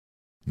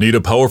Need a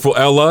powerful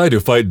ally to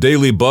fight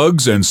daily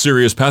bugs and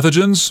serious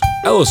pathogens?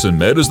 Allicin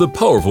Med is the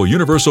powerful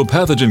universal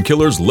pathogen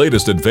killer's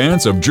latest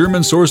advance of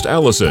German-sourced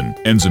allicin,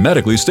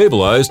 enzymatically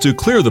stabilized to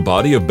clear the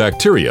body of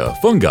bacteria,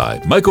 fungi,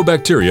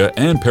 mycobacteria,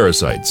 and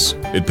parasites.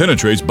 It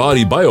penetrates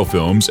body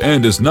biofilms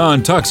and is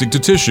non-toxic to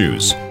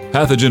tissues.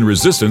 Pathogen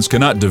resistance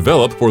cannot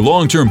develop for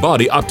long-term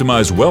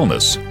body-optimized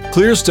wellness.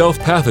 Clear stealth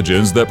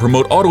pathogens that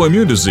promote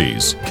autoimmune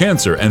disease,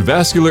 cancer and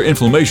vascular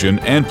inflammation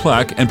and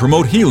plaque and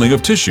promote healing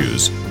of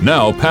tissues.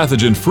 Now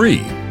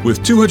pathogen-free.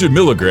 With 200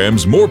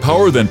 milligrams more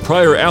power than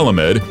prior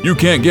Alamed, you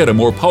can't get a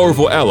more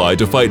powerful ally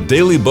to fight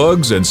daily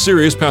bugs and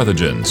serious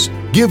pathogens.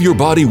 Give your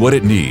body what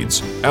it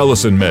needs.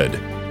 Allicin Med.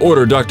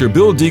 Order Dr.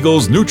 Bill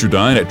Deagle's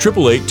Nutridyne at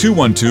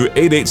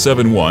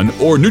 888-212-8871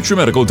 or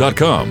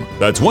NutriMedical.com.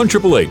 That's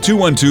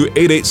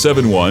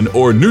 1-888-212-8871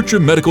 or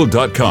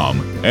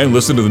NutriMedical.com. And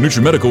listen to the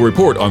NutriMedical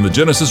Report on the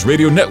Genesis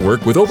Radio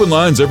Network with open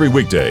lines every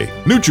weekday.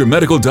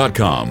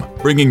 NutriMedical.com,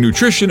 bringing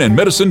nutrition and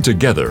medicine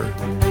together.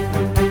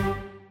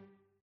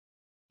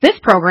 This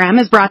program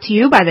is brought to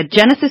you by the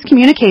Genesis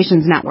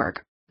Communications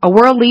Network, a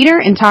world leader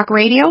in talk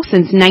radio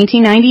since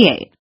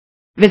 1998.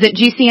 Visit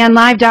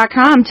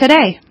GCNlive.com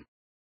today.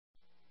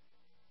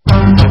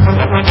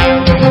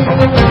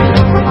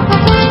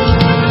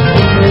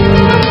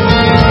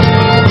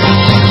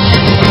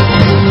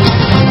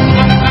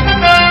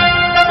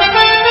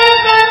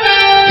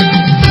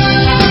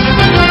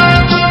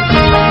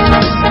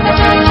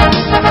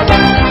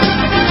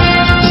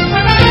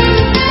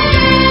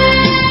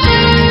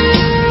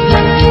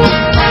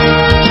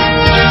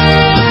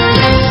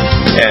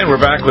 We're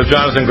back with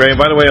Jonathan Gray.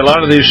 By the way, a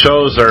lot of these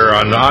shows are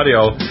on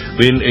audio.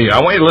 I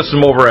want you to listen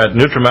to them over at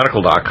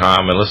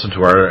NutriMedical.com and listen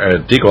to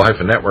our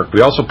Deagle-Network. We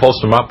also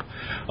post them up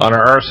on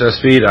our RSS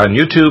feed on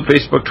YouTube,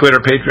 Facebook,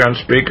 Twitter, Patreon,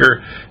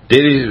 Spreaker,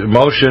 Daily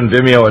Motion,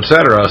 Vimeo,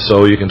 etc.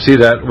 So you can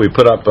see that. We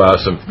put up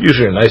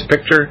usually a nice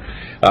picture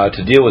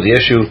to deal with the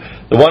issue.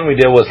 The one we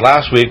dealt with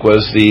last week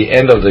was the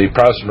end of the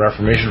Protestant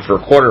Reformation for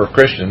a quarter of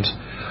Christians.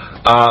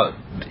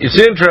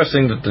 It's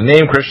interesting that the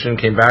name Christian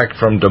came back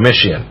from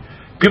Domitian.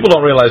 People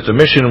don't realize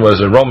Domitian was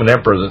a Roman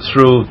emperor that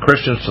threw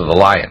Christians to the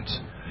lions.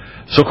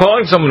 So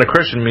calling someone a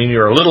Christian means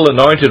you're a little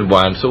anointed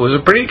one, so it was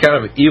a pretty kind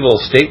of evil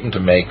statement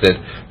to make that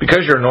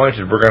because you're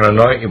anointed, we're going to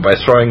anoint you by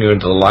throwing you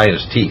into the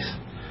lion's teeth.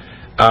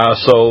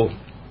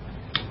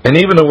 And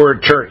even the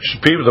word church,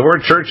 the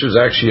word church is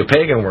actually a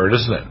pagan word,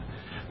 isn't it?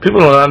 People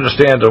don't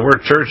understand the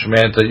word church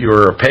meant that you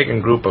were a pagan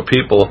group of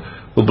people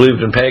who believed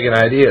in pagan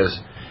ideas.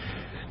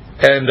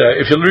 And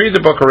if you read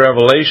the book of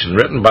Revelation,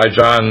 written by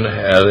John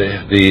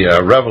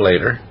the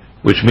Revelator,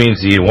 which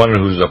means the one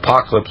whose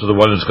apocalypse is the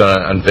one who's going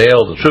to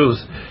unveil the truth,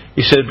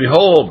 he said,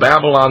 "Behold,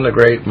 Babylon the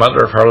great,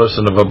 mother of harlots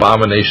and of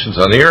abominations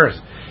on the earth."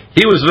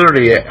 He was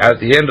literally, at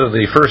the end of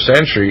the first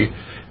century,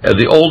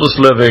 the oldest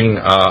living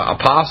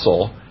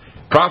apostle,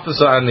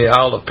 prophesying the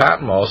Isle of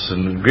Patmos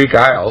in the Greek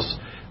Isles,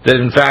 that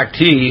in fact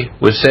he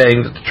was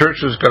saying that the church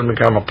was going to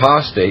become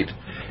apostate,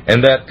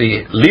 and that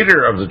the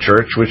leader of the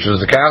church, which was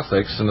the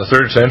Catholics in the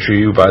 3rd century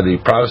by the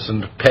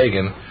Protestant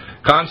pagan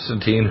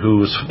Constantine,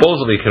 who was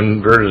supposedly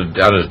converted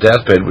on his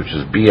deathbed, which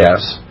is BS,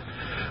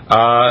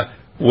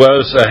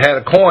 had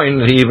a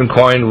coin that he even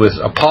coined with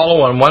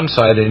Apollo on one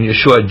side and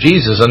Yeshua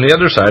Jesus on the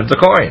other side of the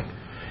coin.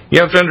 You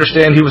have to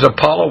understand he was an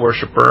Apollo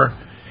worshiper,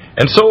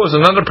 and so was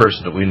another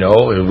person that we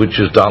know, which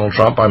is Donald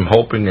Trump. I'm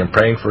hoping and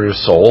praying for his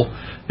soul.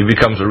 He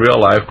becomes a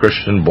real-life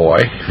Christian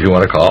boy, if you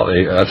want to call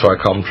it. That's why I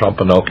call him Trump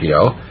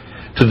Pinocchio.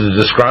 To the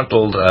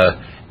disgruntled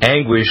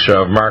anguish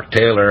of Mark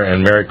Taylor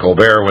and Mary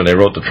Colbert when they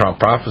wrote the Trump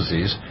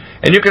prophecies.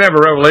 And you can have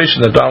a revelation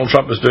that Donald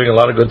Trump is doing a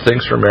lot of good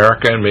things for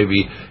America and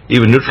maybe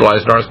even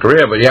neutralize North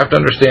Korea, but you have to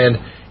understand,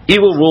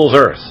 evil rules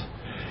earth.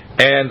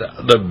 And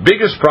the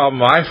biggest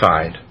problem I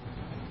find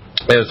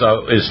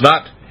is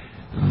not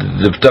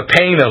the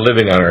pain of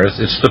living on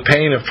earth, it's the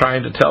pain of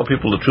trying to tell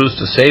people the truth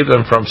to save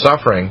them from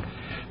suffering,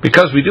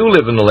 because we do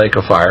live in the lake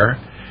of fire.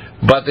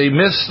 But they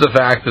miss the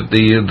fact that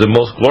the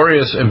most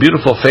glorious and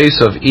beautiful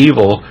face of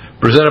evil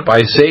presented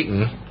by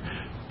Satan,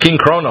 King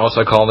Kronos,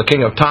 I call him the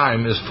king of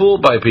time, is fooled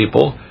by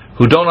people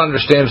who don't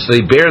understand, so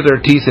they bare their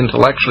teeth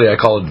intellectually.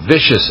 I call it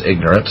vicious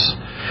ignorance.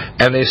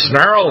 And they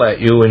snarl at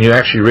you when you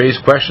actually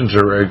raise questions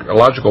or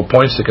logical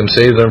points that can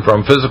save them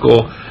from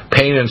physical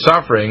pain and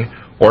suffering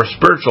or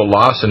spiritual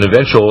loss and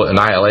eventual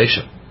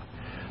annihilation.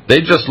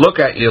 They just look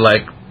at you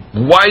like,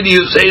 why do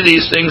you say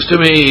these things to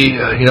me?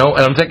 And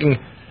I'm thinking,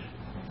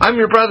 I'm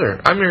your brother.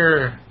 I'm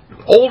your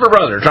older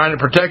brother trying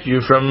to protect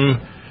you from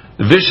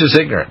vicious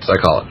ignorance,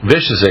 I call it.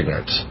 Vicious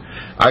ignorance.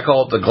 I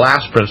call it the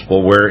glass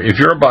principle, where if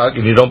you're a bug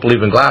and you don't believe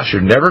in glass,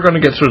 you're never going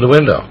to get through the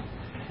window.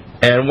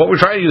 And what we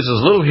try to use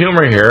is a little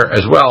humor here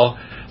as well,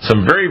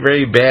 some very,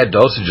 very bad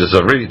dosages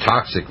of really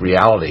toxic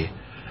reality,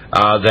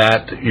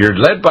 that you're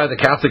led by the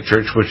Catholic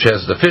Church, which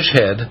has the fish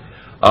head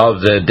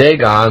of the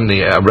Dagon,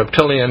 the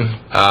reptilian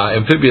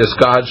amphibious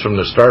gods from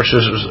the star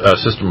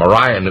system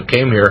Orion who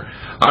came here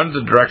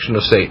under the direction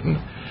of Satan,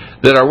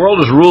 that our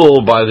world is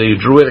ruled by the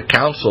Druidic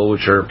Council,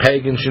 which are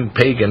pagans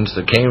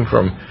that came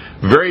from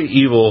very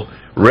evil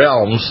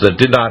realms that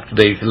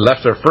they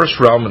left their first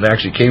realm and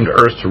actually came to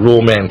earth to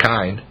rule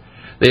mankind.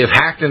 They have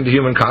hacked into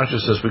human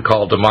consciousness we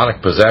call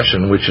demonic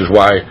possession, which is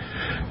why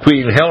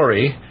Queen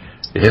Hillary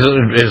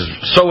is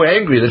so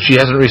angry that she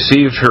hasn't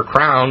received her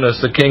crown as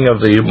the king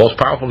of the most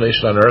powerful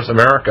nation on earth,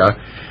 America,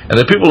 and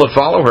the people that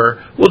follow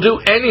her will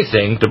do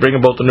anything to bring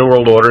about the New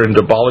World Order and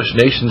to abolish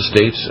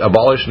nation-states,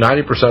 abolish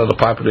 90% of the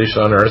population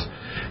on earth,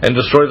 and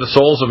destroy the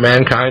souls of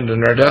mankind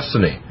and their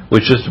destiny,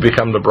 which is to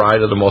become the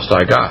bride of the Most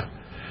High God.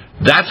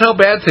 That's how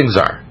bad things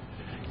are.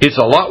 It's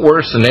a lot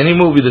worse than any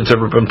movie that's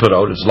ever been put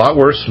out. It's a lot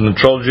worse than the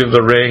Trilogy of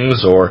the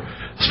Rings or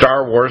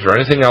Star Wars or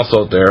anything else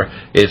out there.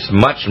 It's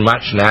much,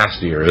 much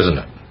nastier, isn't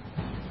it?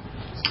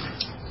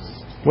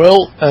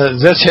 Well,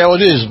 that's how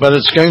it is, but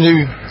it's going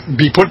to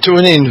be put to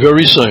an end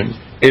very soon.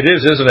 It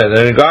is, isn't it?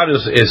 And God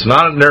is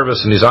not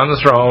nervous, and He's on the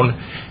throne,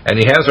 and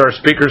He has our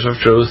speakers of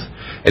truth,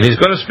 and He's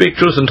going to speak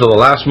truth until the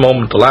last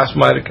moment, the last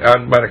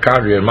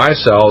mitochondria in my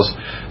cells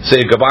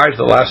say goodbye to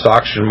the last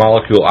oxygen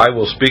molecule. I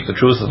will speak the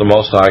truth of the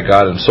Most High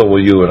God, and so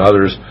will you and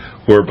others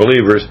who are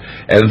believers.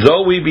 And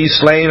though we be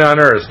slain on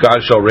earth,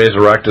 God shall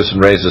resurrect us and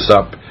raise us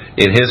up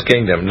in His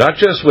kingdom, not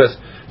just with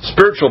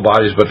spiritual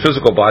bodies, but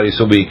physical bodies,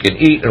 so we can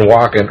eat and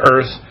walk in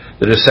earth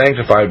that is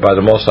sanctified by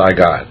the Most High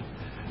God.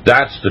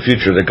 That's the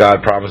future that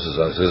God promises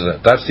us, isn't it?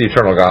 That's the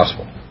eternal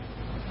gospel.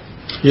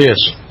 Yes,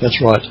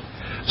 that's right.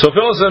 So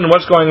fill us in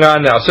what's going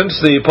on now. Since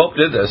the Pope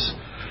did this,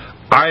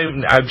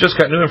 I've just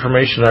got new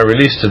information I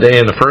released today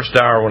in the first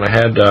hour when I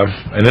had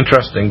an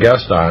interesting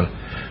guest on.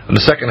 In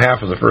the second half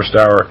of the first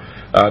hour,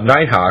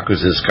 Nighthawk, who's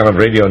his kind of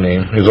radio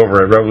name, who's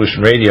over at Revolution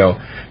Radio,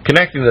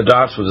 connecting the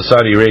dots with the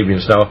Saudi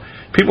Arabians. Now,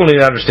 people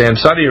need to understand,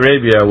 Saudi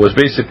Arabia was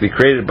basically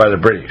created by the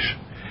British.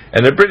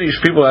 And the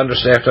British people have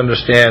to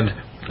understand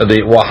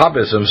the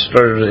Wahhabism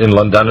started in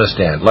London,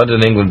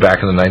 England, back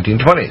in the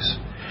 1920s.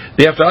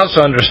 They have to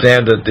also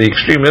understand that the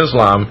extreme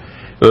Islam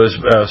was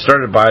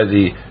started by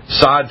the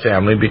Saud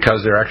family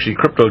because they're actually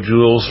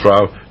crypto-Jews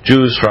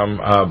from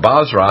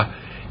Basra,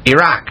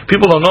 Iraq.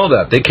 People don't know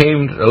that. They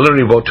came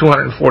literally about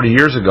 240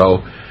 years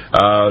ago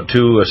to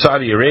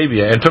Saudi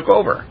Arabia and took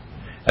over.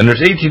 And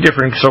there's 18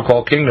 different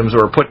so-called kingdoms that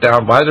were put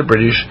down by the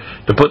British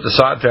to put the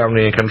Saud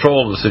family in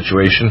control of the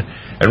situation.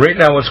 And right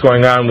now what's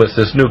going on with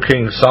this new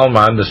King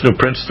Salman, this new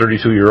prince,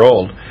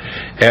 32-year-old,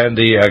 and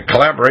the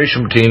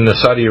collaboration between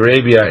Saudi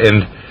Arabia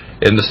and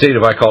in the state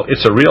of, I call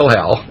it's a real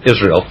hell,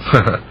 Israel,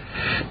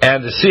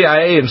 and the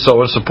CIA and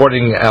so on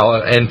supporting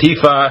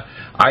Antifa,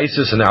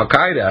 ISIS, and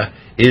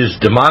Al-Qaeda is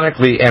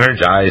demonically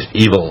energized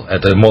evil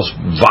at the most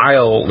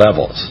vile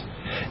levels.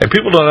 And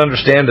people don't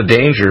understand the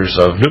dangers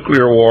of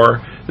nuclear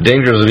war, the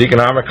dangers of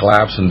economic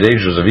collapse, and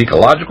dangers of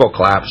ecological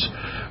collapse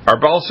are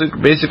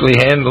basically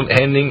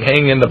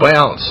hanging in the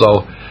balance.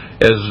 So,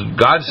 as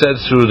God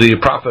said through the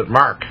prophet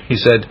Mark, He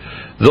said,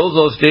 though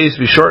those days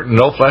be shortened,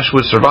 no flesh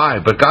would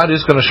survive. But God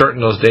is going to shorten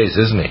those days,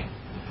 isn't He?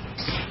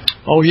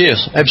 Oh, yes,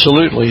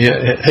 absolutely.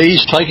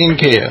 He's taking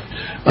care.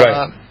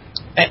 Right.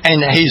 And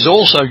He's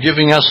also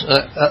giving us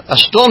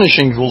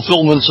astonishing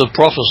fulfillments of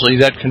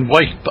prophecy that can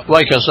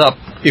wake us up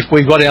if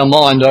we've got our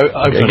mind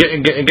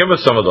open. Give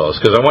us some of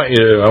those, because I want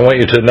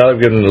you to now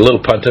give them a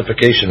little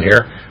pontification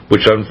here,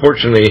 which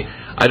unfortunately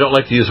I don't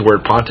like to use the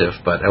word pontiff,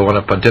 but I want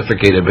to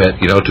pontificate a bit,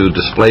 to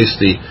displace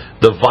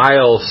the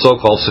vile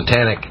so-called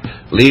satanic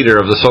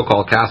leader of the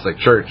so-called Catholic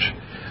Church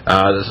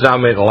that's now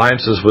made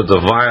alliances with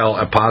the vile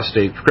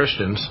apostate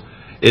Christians.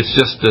 It's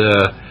just,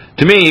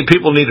 to me,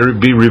 people need to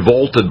be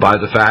revolted by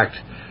the fact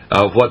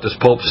of what this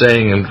Pope's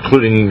saying,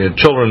 including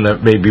children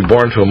that may be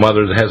born to a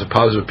mother that has a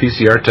positive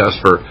PCR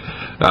test for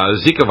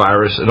Zika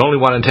virus, and only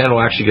 1 in 10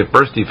 will actually get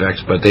birth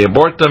defects, but they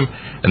abort them,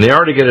 and they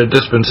already get a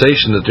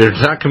dispensation that they're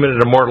not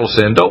committed a mortal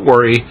sin. Don't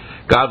worry,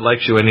 God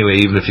likes you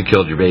anyway, even if you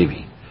killed your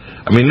baby.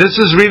 I mean, this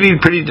is really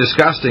pretty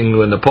disgusting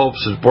when the Pope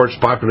supports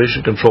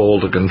population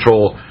control to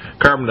control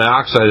carbon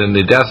dioxide and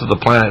the death of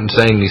the planet, and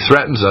saying he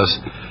threatens us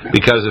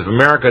because if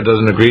America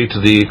doesn't agree to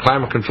the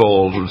climate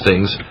control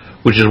things,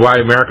 which is why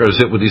America is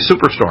hit with these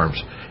superstorms.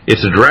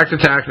 It's a direct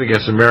attack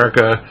against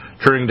America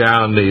turning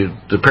down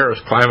the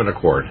Paris Climate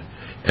Accord.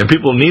 And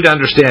people need to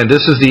understand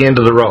this is the end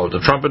of the road.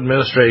 The Trump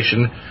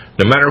administration,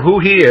 no matter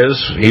who he is,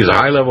 he's a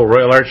high-level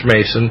Royal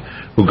Archmason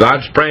who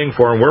God's praying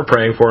for and we're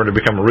praying for to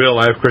become a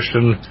real-life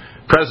Christian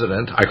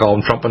president. I call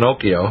him Trump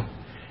Pinocchio,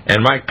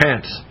 and Mike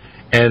Pence.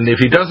 And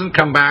if he doesn't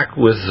come back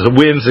with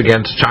wins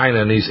against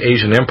China and these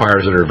Asian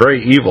empires that are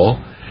very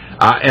evil,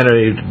 and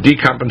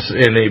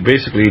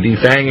basically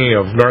defanging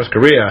of North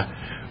Korea,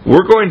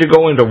 we're going to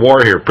go into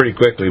war here pretty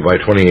quickly by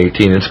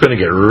 2018. It's going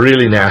to get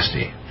really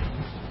nasty.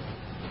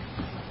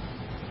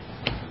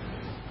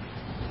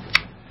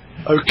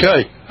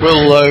 Okay.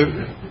 Well,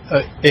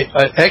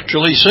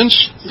 actually,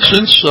 since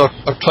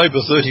October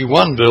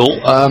 31,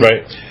 Bill,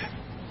 right.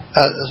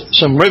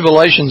 Some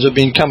revelations have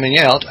been coming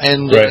out,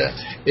 and right.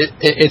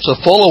 It's a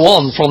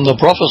follow-on from the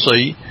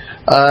prophecy.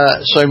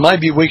 So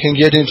maybe we can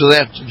get into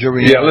that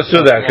during. Yeah, let's do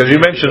that, because you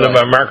mentioned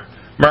about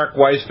Mark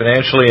Weiss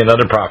financially and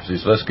other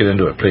prophecies. Let's get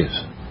into it, please.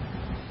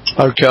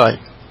 Okay.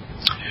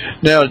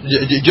 Now,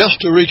 just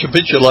to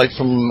recapitulate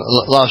from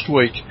last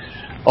week,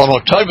 On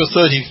October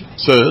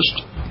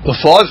 31st, the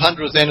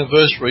 500th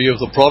anniversary of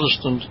the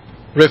Protestant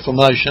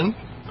Reformation,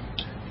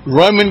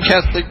 Roman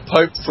Catholic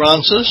Pope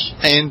Francis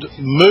and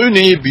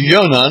Munib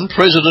Yonan,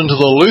 President of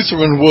the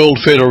Lutheran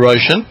World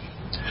Federation,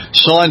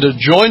 signed a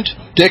joint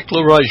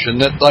declaration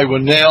that they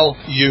were now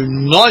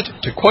united,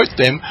 to quote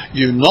them,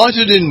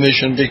 united in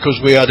mission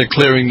because we are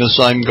declaring the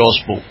same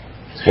gospel.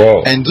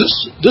 Whoa. And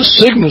this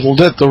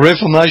signaled that the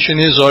Reformation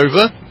is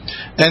over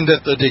and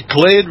that the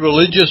declared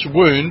religious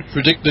wound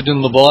predicted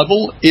in the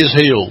Bible is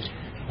healed.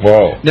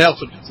 Whoa. Now,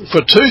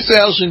 for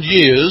 2,000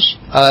 years,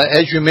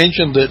 as you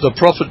mentioned, the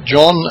prophet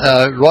John,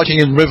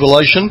 writing in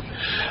Revelation,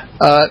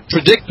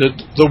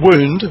 predicted the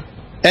wound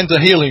and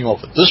the healing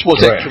of it. This was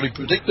Right. actually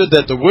predicted,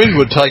 that the wound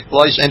would take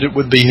place and it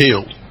would be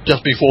healed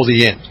just before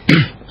the end.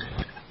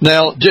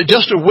 Now,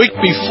 just a week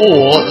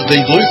before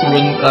the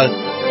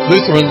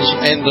Lutherans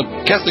and the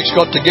Catholics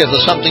got together,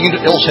 something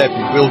else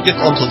happened. We'll get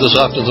onto this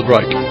after the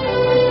break.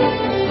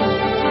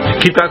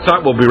 Keep that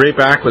thought. We'll be right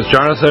back with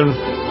Jonathan,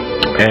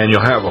 and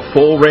you'll have a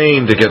full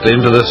reign to get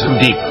into this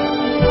deep.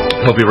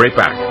 We'll be right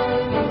back.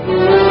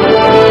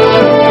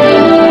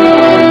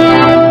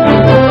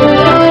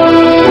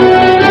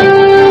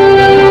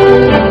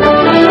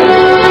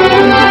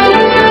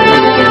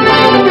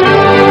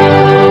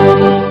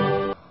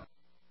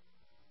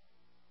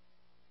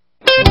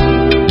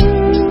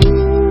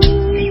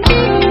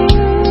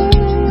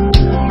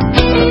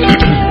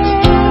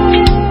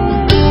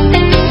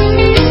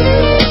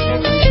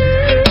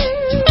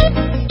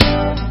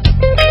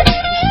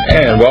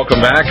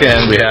 Welcome back,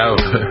 and we have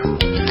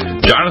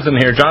Jonathan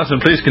here. Jonathan,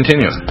 please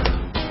continue.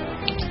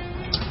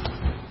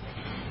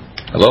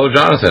 Hello,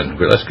 Jonathan.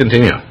 Let's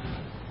continue.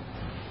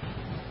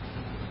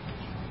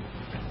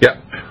 Yep.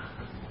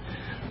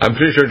 I'm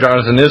pretty sure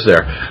Jonathan is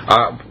there.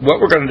 What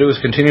we're going to do is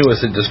continue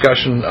with the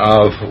discussion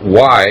of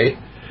why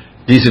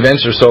these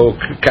events are so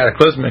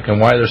cataclysmic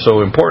and why they're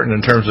so important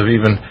in terms of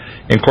even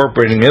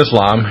incorporating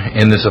Islam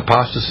in this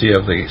apostasy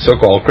of the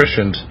so-called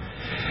Christians,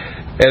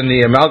 and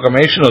the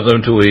amalgamation of them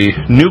to a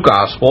new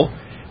gospel,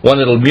 one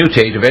that will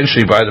mutate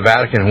eventually by the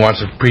Vatican, who wants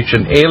to preach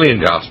an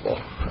alien gospel.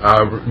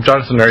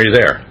 Jonathan, are you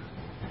there?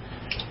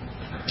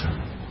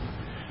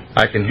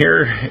 I can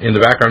hear in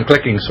the background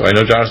clicking, so I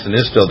know Jonathan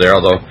is still there,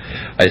 although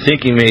I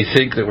think he may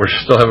think that we're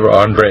still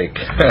on break.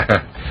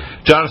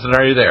 Jonathan,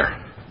 are you there?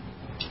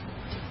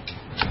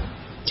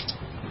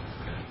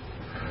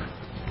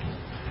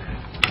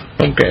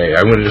 Okay,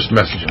 I'm going to just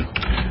message him.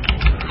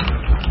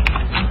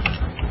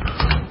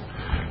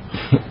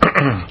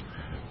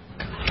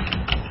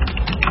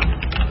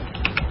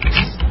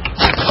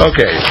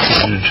 Okay,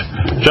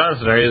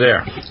 Jonathan, are you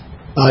there?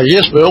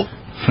 Yes, Bill.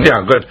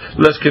 Yeah, good.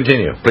 Let's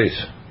continue, please.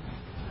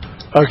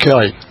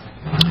 Okay.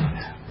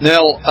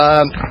 Now,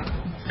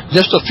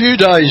 just a few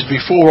days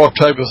before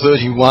October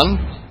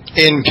 31,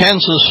 in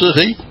Kansas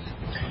City,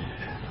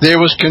 there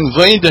was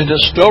convened an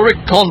historic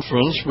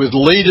conference with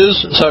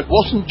leaders. So it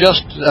wasn't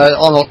just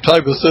on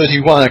October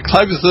 31.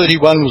 October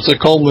 31 was the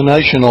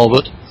culmination of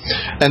it.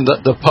 And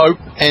the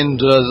Pope and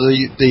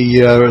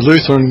the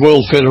Lutheran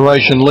World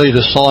Federation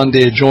leaders signed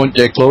their joint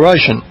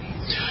declaration.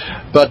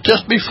 But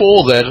just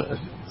before that,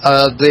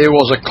 there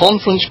was a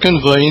conference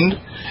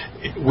convened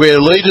where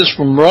leaders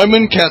from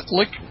Roman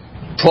Catholic,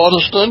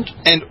 Protestant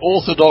and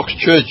Orthodox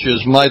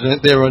churches made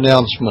their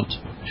announcement.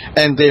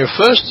 And their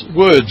first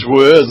words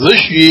were,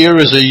 "This year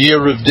is a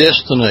year of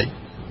destiny."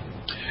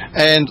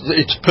 And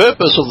its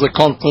purpose of the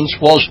conference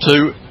was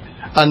to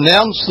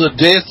announce the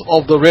death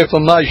of the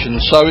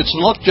Reformation. So it's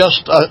not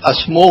just a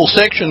small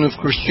section of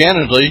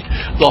Christianity.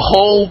 The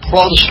whole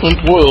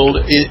Protestant world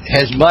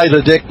has made a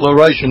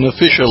declaration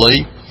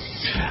officially,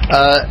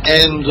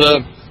 and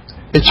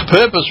its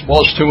purpose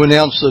was to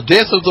announce the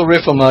death of the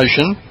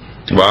Reformation.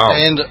 Wow.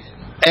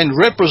 And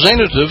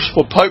representatives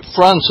for Pope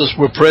Francis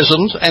were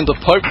present, and the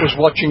Pope was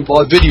watching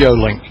by video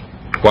link.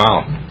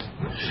 Wow.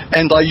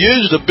 And they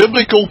used a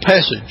biblical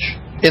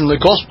passage in the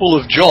Gospel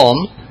of John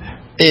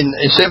in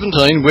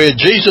 17, where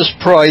Jesus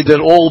prayed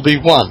that all be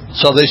one.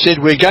 So they said,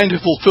 we're going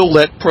to fulfill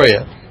that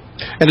prayer.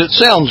 And it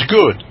sounds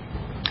good.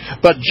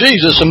 But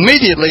Jesus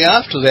immediately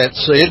after that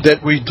said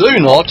that we do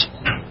not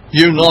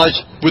unite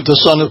with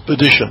the son of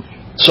perdition.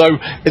 So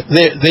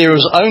there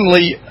is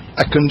only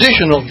a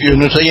condition of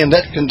unity, and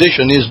that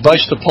condition is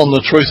based upon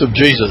the truth of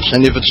Jesus.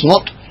 And if it's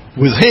not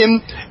with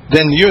him,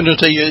 then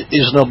unity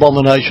is an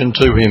abomination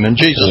to him. And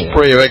Jesus'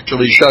 prayer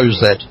actually shows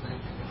that.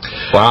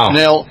 Wow.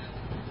 Now,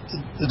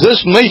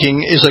 this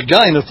meeting is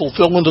again a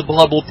fulfillment of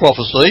Bible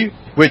prophecy,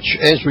 which,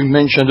 as we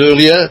mentioned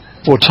earlier,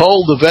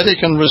 foretold the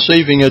Vatican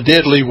receiving a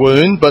deadly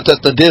wound, but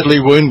that the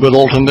deadly wound would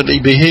ultimately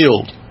be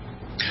healed.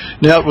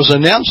 Now, it was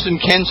announced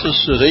in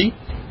Kansas City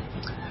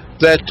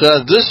that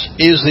this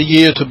is the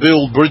year to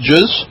build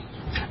bridges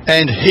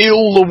and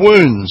heal the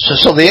wounds.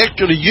 So they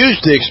actually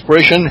used the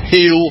expression,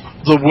 heal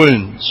the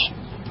wounds.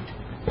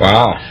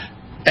 Wow.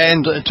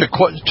 And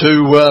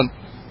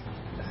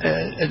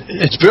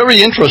it's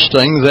very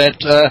interesting that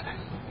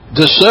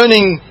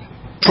discerning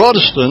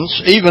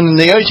Protestants, even in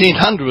the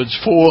 1800s,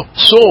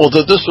 foresaw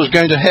that this was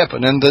going to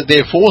happen, and that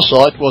their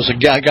foresight was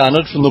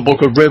garnered from the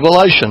book of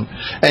Revelation.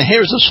 And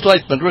here's a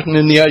statement written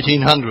in the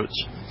 1800s.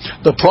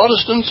 The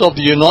Protestants of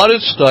the United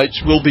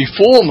States will be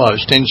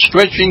foremost in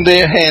stretching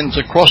their hands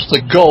across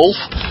the gulf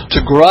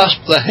to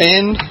grasp the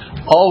hand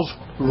of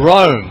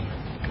Rome.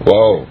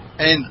 Whoa.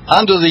 And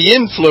under the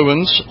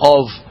influence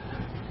of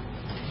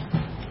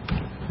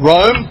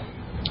Rome,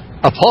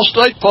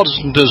 apostate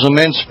Protestantism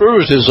and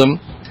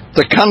Spiritism,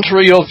 the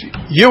country of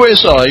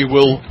USA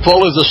will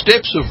follow the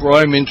steps of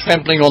Rome in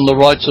trampling on the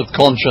rights of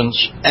conscience,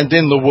 and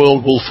then the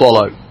world will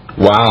follow.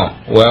 Wow.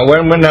 Well,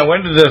 when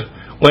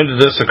did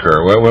this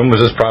occur? When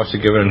was this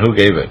prophecy given, and who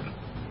gave it?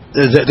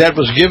 That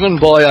was given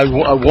by a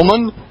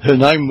woman. Her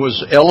name was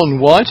Ellen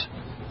White.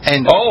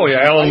 And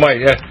Ellen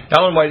White. Yeah,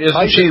 Ellen White.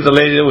 Isn't she the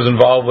lady that was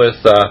involved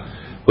with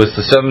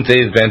the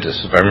Seventh-day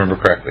Adventists, if I remember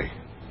correctly?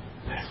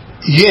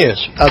 Yes,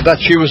 but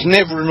she was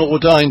never an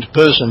ordained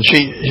person.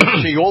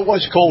 She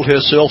always called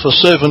herself a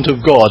servant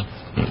of God.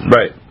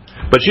 Right.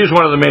 But she was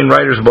one of the main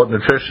writers about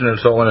nutrition and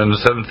so on in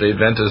the Seventh-day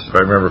Adventists, if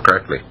I remember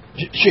correctly.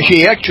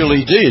 She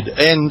actually did.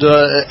 And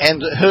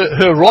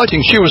her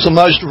writing, she was the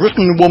most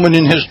written woman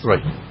in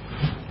history.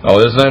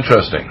 Oh, isn't that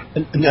interesting?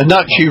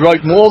 No, she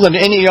wrote more than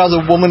any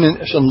other woman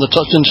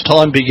since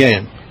time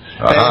began.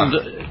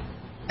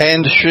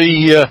 And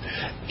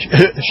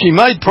she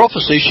made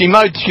prophecy. She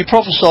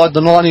prophesied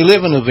the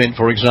 9/11 event,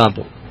 for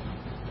example.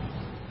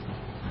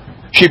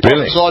 She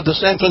prophesied the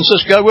San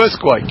Francisco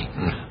earthquake.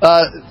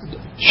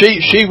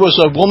 She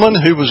was a woman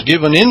who was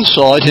given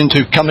insight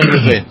into coming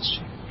events.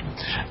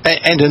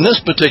 And in this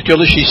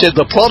particular, she said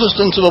the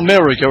Protestants of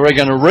America are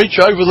going to reach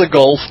over the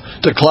Gulf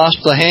to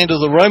clasp the hand of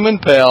the Roman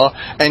power,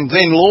 and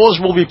then laws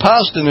will be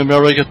passed in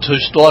America to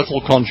stifle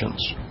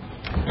conscience.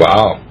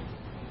 Wow.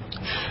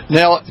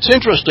 Now, it's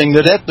interesting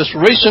that at this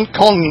recent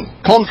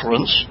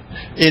conference,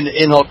 in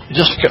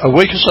just a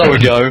week or so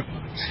ago,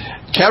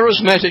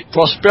 charismatic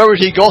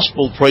prosperity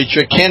gospel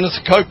preacher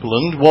Kenneth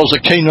Copeland was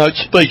a keynote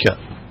speaker.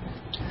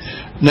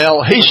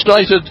 Now, he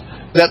stated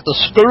that the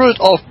spirit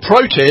of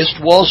protest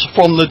was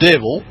from the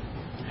devil,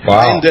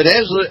 and that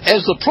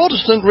as the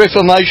Protestant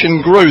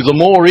Reformation grew, the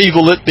more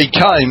evil it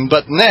became.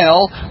 But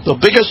now, the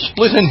biggest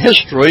split in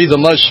history, the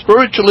most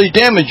spiritually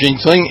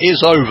damaging thing,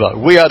 is over.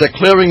 We are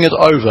declaring it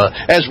over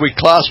as we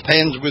clasp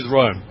hands with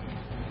Rome.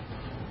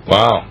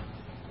 Wow.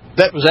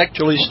 That was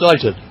actually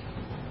stated.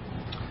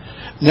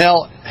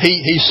 Now,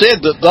 he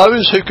said that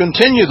those who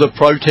continue the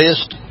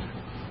protest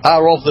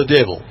are of the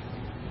devil.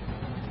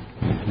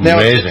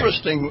 Now, amazing.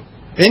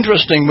 It's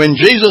interesting, when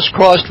Jesus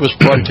Christ was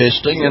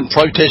protesting and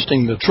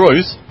protesting the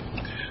truth,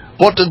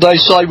 what did they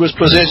say was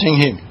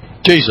possessing him?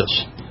 Jesus.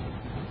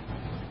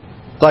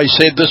 They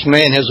said this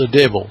man has a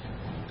devil.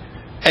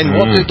 And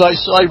what did they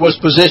say was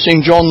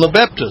possessing John the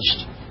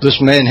Baptist? This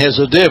man has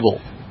a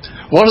devil.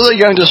 What are they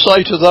going to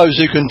say to those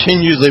who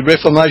continue the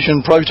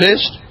Reformation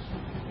protest?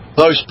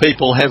 Those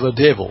people have a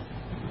devil.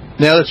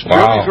 Now, it's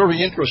very,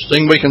 very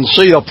interesting. We can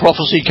see a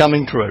prophecy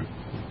coming true.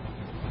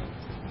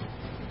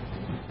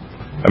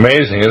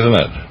 Amazing, isn't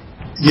it?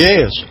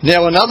 Yes.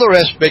 Now, another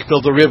aspect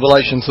of the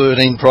Revelation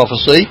 13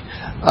 prophecy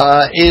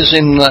is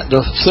in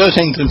the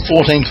 13th and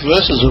 14th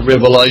verses of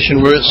Revelation,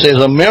 where it says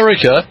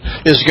America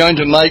is going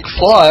to make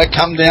fire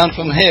come down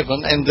from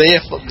heaven and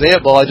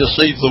thereby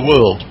deceive the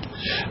world.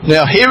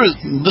 Now,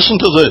 listen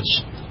to this.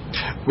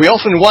 We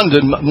often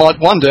might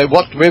wonder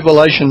what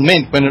Revelation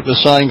meant when it was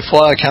saying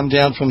fire come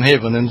down from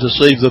heaven and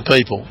deceive the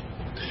people.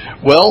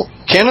 Well,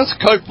 Kenneth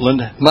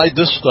Copeland made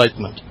this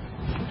statement,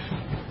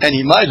 and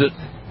he made it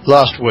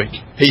last week.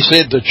 He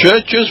said the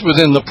churches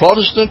within the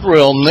Protestant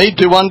realm need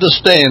to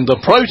understand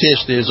the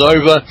protest is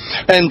over,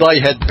 and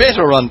they had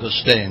better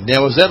understand.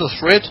 Now, is that a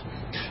threat?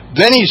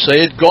 Then he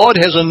said, God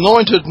has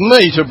anointed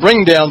me to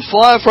bring down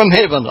fire from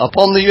heaven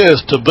upon the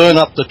earth to burn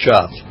up the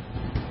chaff.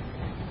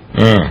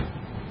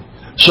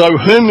 So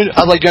whom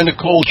are they going to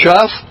call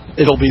chaff?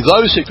 It'll be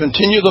those who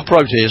continue the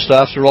protest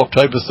after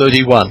October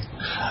 31.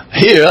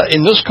 Here,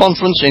 in this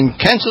conference in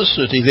Kansas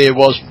City, there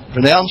was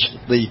pronounced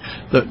the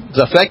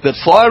fact that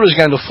fire is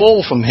going to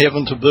fall from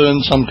heaven to burn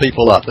some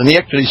people up. And he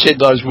actually said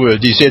those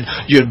words. He said,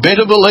 you'd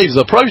better believe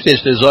the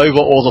protest is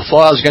over or the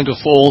fire is going to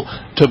fall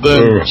to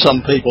burn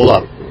some people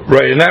up.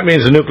 Right, and that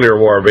means a nuclear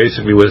war,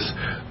 basically, with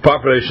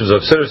populations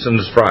of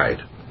citizens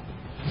fried.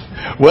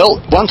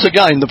 Well, once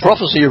again, the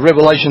prophecy of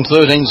Revelation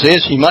 13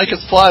 says, He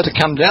maketh fire to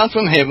come down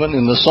from heaven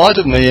in the sight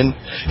of men,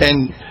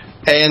 and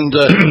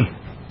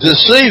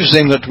deceives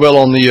them that dwell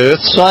on the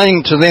earth,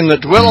 saying to them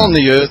that dwell on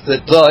the earth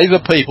that they,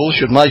 the people,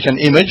 should make an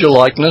image, a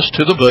likeness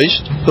to the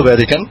beast, the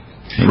Vatican,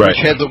 which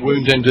had the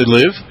wound and did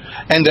live,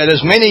 and that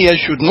as many as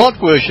should not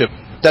worship,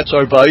 that's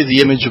obey the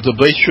image of the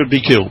beast, should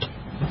be killed.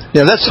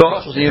 Now, that's the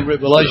prophecy in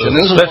Revelation.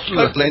 This is what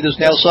Copeland is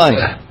now saying.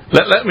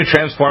 Let me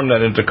transform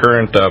that into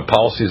current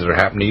policies that are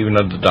happening even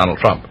under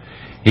Donald Trump.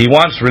 He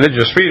wants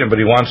religious freedom,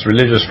 but he wants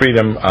religious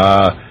freedom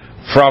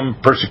from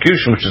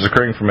persecution, which is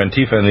occurring from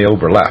Antifa and the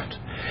Uber left.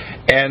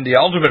 And the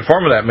ultimate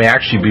form of that may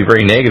actually be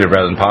very negative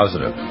rather than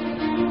positive.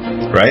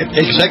 Right?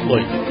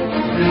 Exactly.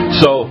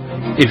 So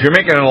if you're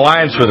making an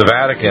alliance with the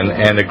Vatican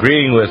and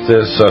agreeing with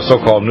this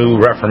so-called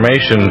new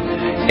Reformation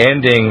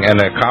ending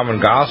and a common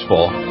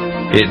gospel,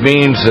 it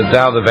means that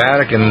now the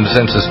Vatican, in a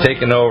sense, has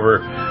taken over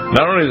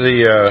not only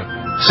the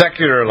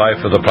secular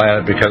life of the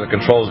planet because it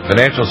controls the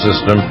financial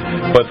system,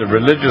 but the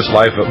religious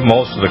life of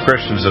most of the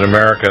Christians in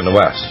America and the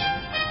West.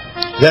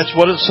 That's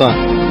what it's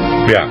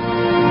saying. Yeah.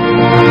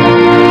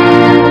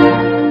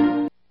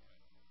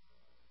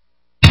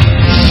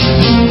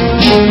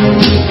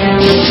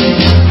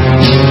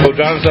 So,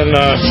 Jonathan,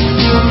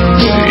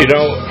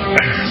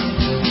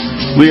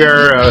 we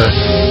are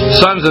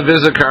sons of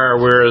Issachar.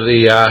 We're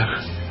the,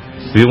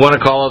 if you want to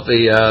call it,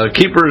 the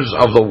keepers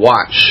of the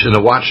watch in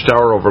the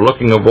watchtower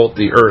overlooking of both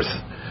the earth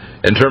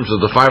in terms of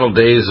the final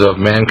days of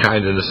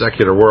mankind in the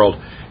secular world.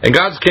 And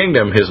God's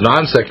kingdom, his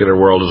non-secular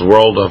world, his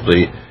world of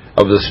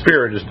the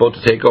Spirit, is about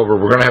to take over.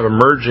 We're going to have a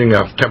merging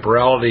of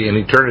temporality and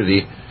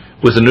eternity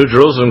with the New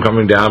Jerusalem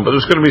coming down, but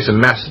there's going to be some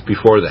mess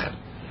before that.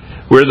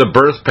 We're in the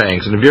birth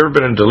pangs, and if you've ever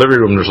been in a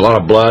delivery room, there's a lot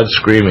of blood,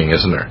 screaming,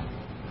 isn't there?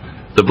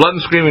 The blood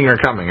and screaming are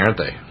coming, aren't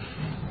they?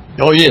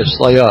 Oh, yes,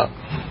 they are.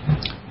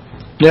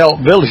 Now,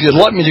 Bill, if you'd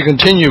like me to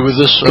continue with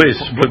this... Please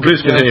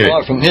continue.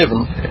 Fire from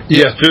heaven.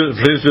 Yes,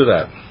 please do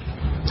that.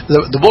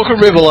 The book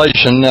of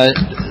Revelation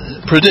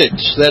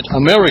predicts that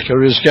America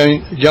is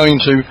going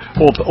to,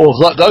 or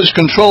those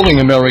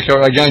controlling America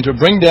are going to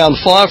bring down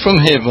fire from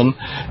heaven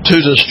to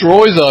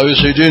destroy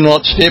those who do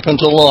not step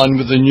into line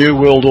with the New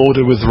World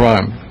Order with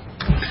Rome.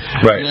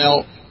 Right.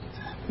 Now,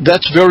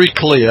 that's very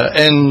clear,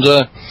 and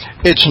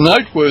it's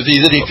noteworthy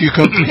that if you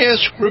compare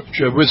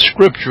Scripture with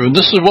Scripture, and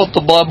this is what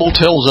the Bible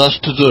tells us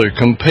to do,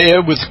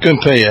 compare with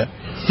compare.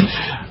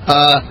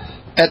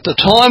 At the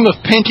time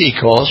of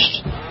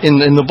Pentecost, in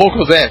the book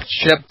of Acts,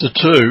 chapter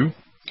 2,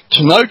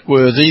 it's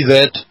noteworthy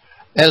that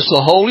as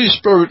the Holy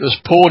Spirit was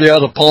poured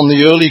out upon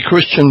the early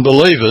Christian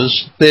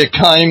believers, there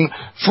came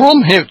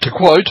from heaven, to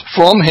quote,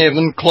 from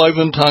heaven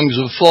cloven tongues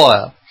of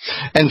fire.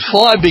 And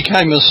fire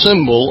became a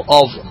symbol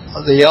of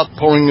the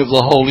outpouring of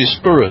the Holy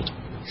Spirit.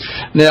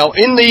 Now,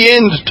 in the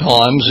end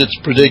times,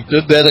 it's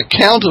predicted that a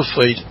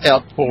counterfeit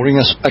outpouring,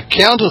 a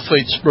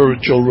counterfeit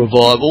spiritual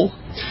revival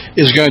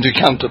is going to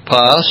come to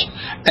pass,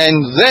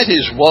 and that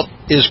is what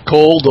is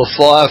called the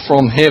fire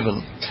from heaven.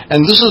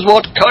 And this is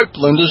what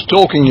Copeland is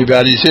talking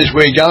about. He says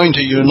we're going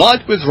to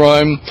unite with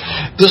Rome.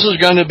 This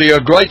is going to be a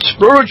great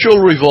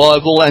spiritual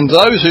revival, and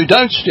those who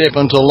don't step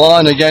into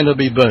line are going to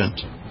be burnt.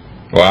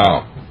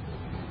 Wow.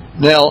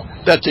 Now,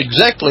 that's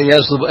exactly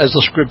as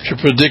the Scripture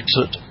predicts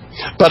it.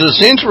 But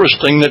it's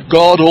interesting that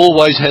God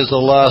always has the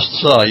last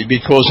say,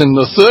 because in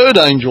the third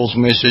angel's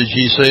message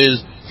he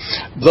says,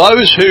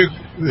 those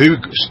who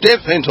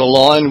step into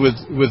line with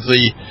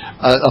the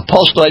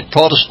Apostate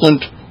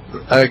Protestant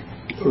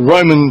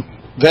Roman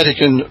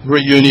Vatican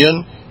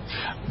reunion,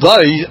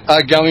 they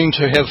are going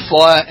to have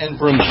fire and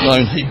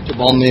brimstone heaped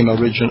upon them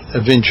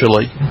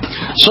eventually.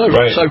 So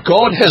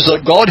God has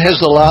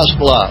the last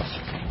laugh.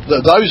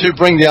 Those who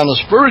bring down a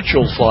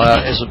spiritual fire,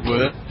 as it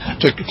were,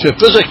 to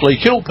physically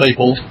kill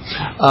people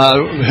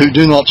who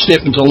do not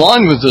step into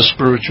line with the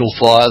spiritual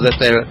fire that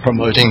they're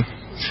promoting,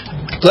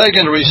 they're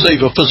going to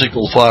receive a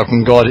physical fire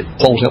from God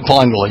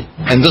finally.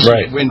 And this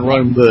is when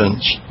Rome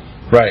burns.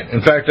 Right.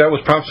 In fact, that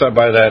was prophesied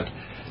by that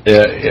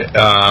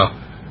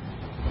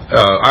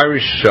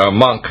Irish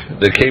monk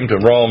that came to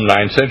Rome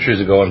 9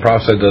 centuries ago and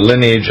prophesied the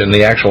lineage and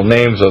the actual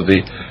names of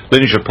the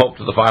lineage of Pope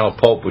to the final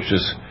Pope, which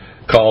is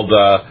called,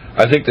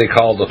 I think they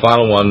called the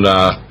final one,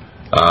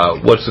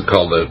 what's it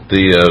called?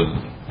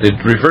 They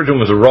referred to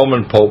him as a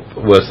Roman Pope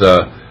with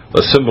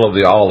a symbol of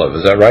the olive.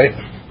 Is that right?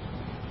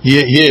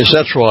 Yes,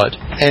 that's right.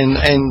 And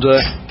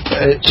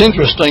it's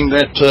interesting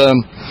that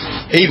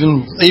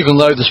even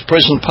though this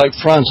present Pope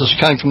Francis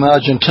came from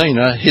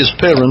Argentina, his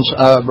parents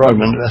are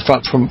Roman,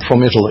 from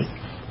Italy.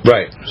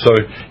 Right. So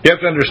you have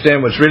to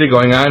understand what's really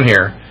going on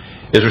here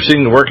is we're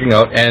seeing the working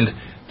out, and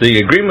the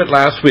agreement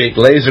last week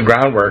lays the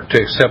groundwork to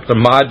accept the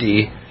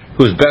Mahdi,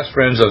 who's best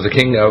friends of the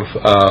king of,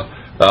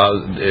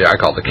 I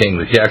call it the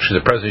king, but he actually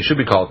the president, he should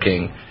be called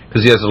king,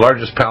 because he has the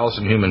largest palace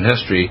in human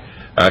history,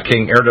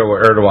 King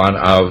Erdogan,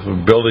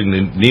 of building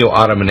the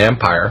Neo-Ottoman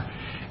Empire.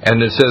 And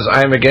it says,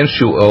 I am against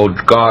you, O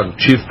God,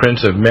 chief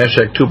prince of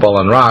Meshech,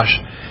 Tubal, and Rosh.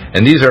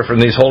 And these are from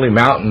these holy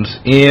mountains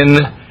in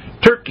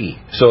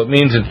Turkey. So it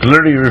means it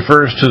literally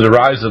refers to the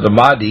rise of the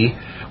Mahdi,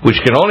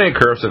 which can only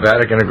occur if the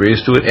Vatican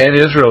agrees to it and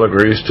Israel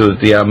agrees to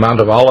it. The amount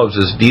of olives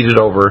is deeded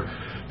over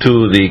to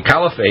the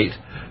Caliphate,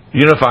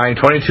 unifying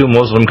 22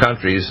 Muslim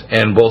countries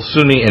and both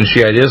Sunni and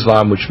Shiite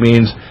Islam, which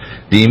means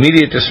the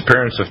immediate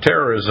disappearance of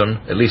terrorism,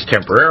 at least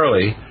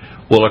temporarily,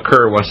 will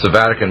occur once the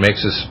Vatican makes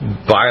this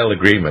vile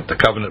agreement, the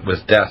covenant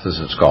with death, as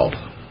it's called.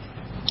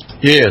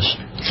 Yes.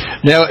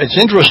 Now, it's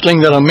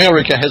interesting that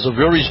America has a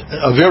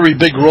very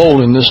big role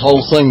in this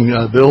whole thing,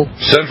 Bill.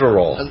 Central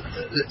role.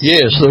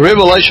 Yes, the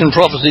Revelation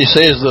prophecy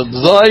says that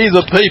they,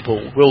 the people,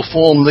 will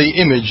form the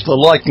image, the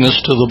likeness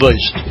to the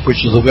beast,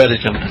 which is the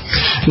Vatican.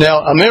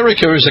 Now,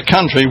 America is a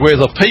country where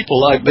the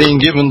people are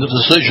being given the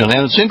decision,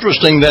 and it's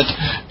interesting that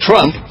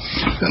Trump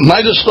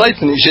made a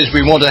statement. He says,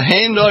 we want to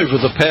hand over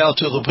the power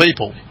to the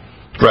people.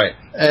 Right.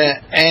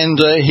 And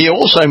he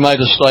also made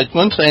a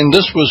statement, and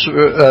this was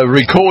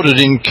recorded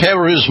in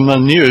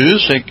Charisma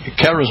News, a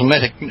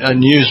charismatic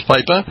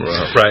newspaper.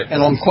 Right.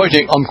 And I'm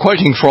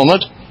quoting from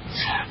it.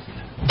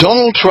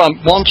 Donald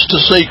Trump wants to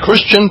see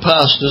Christian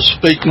pastors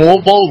speak more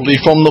boldly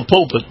from the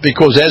pulpit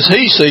because, as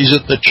he sees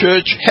it, the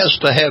church has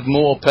to have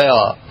more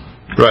power.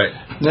 Right.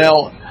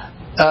 Now,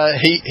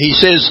 he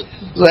says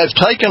they've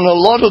taken a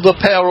lot of the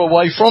power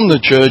away from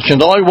the church, and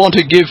I want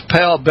to give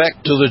power back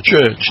to the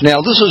church.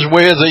 Now, this is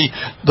where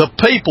the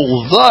people,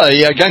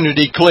 they are going to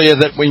declare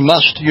that we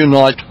must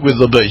unite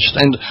with the beast.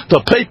 And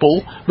the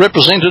people,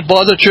 represented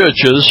by the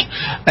churches,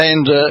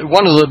 and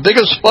one of the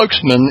biggest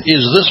spokesmen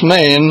is this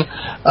man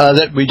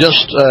that we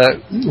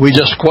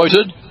just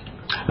quoted,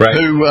 right,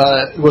 who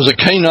was a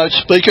keynote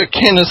speaker,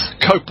 Kenneth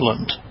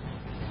Copeland.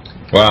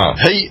 Wow.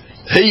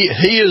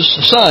 He is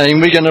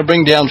saying we're going to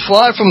bring down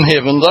fire from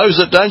heaven. Those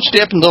that don't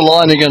step into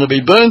line are going to be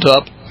burnt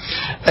up,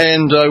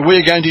 and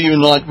we're going to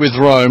unite with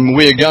Rome.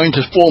 We're going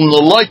to form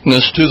the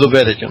likeness to the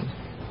Vatican.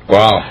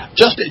 Wow.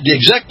 Just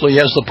exactly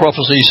as the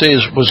prophecy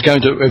says was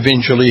going to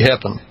eventually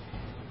happen.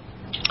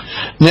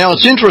 Now,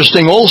 it's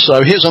interesting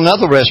also, here's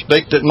another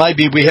aspect that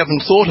maybe we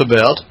haven't thought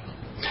about,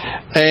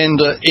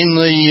 and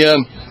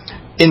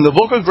in the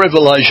book of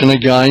Revelation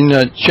again,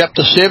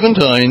 chapter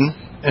 17,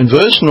 in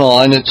verse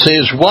 9, it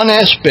says one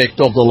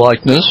aspect of the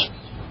likeness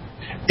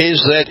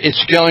is that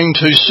it's going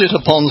to sit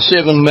upon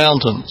 7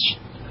 mountains.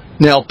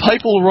 Now,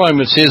 papal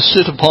Rome, it says,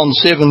 sit upon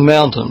 7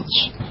 mountains.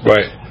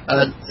 Right.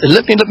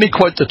 Let me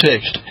quote the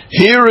text.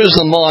 Here is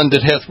the mind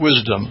that hath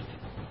wisdom.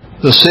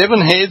 The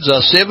 7 heads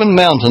are 7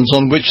 mountains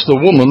on which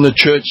the woman, the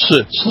church,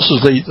 sits. This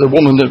is the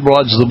woman that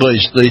rides the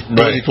beast, the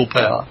political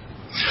power.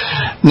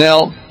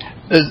 Now,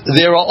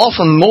 there are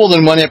often more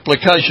than one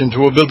application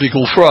to a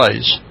biblical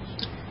phrase.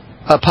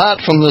 Apart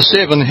from the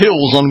 7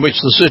 hills on which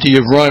the city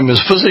of Rome is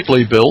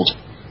physically built,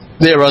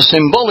 there are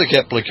symbolic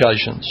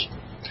applications.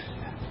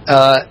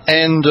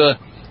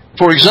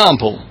 For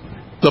example,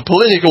 the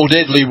political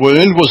deadly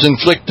wound was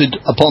inflicted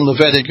upon the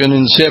Vatican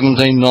in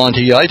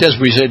 1798, as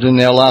we said in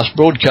our last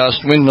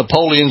broadcast, when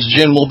Napoleon's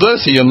General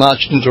Berthier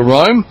marched into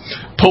Rome,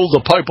 pulled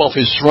the Pope off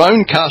his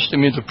throne, cast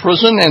him into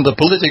prison, and the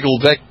political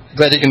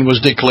Vatican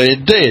was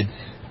declared dead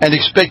and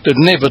expected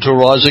never to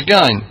rise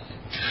again.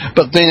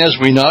 But then, as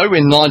we know,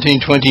 in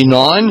 1929,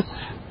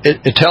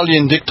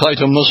 Italian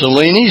dictator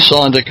Mussolini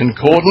signed a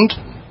concordant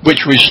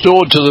which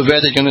restored to the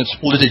Vatican its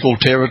political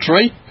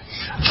territory,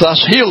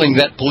 thus healing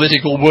that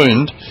political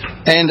wound,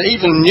 and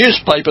even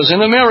newspapers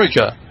in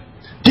America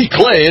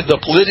declared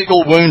the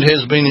political wound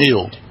has been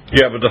healed.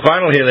 Yeah, but the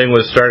final healing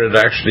was started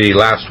actually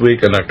last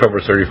week on October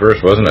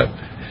 31st, wasn't it?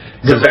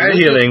 Because that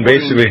healing,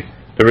 basically,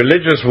 the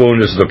religious wound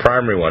is the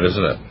primary one,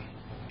 isn't it?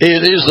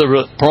 It is the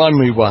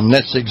primary one,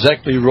 that's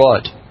exactly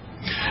right.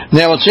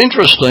 Now, it's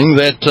interesting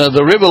that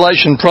the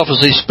Revelation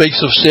prophecy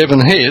speaks of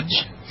 7 heads,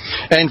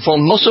 and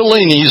from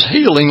Mussolini's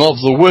healing of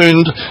the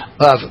wound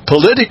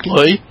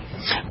politically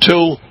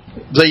till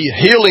the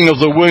healing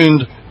of the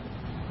wound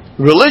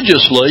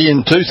religiously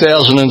in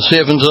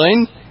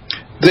 2017,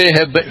 there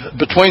have been,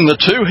 between the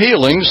 2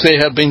 healings, there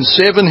have been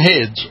 7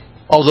 heads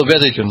of the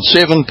Vatican,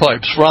 7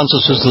 popes.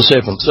 Francis is the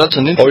 7th. That's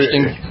an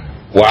interesting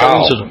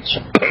coincidence.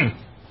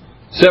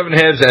 7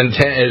 heads and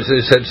 10.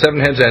 It said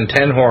 7 heads and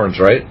 10 horns,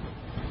 right?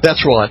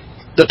 That's right.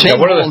 The 10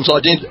 horns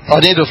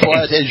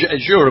identify it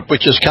as Europe,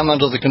 which has come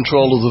under the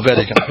control of the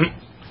Vatican.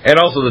 And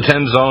also the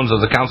 10 zones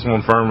of the Council on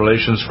Foreign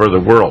Relations for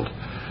the world.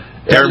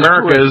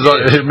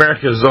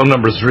 America is zone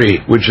number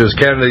 3, which is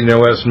Canada, the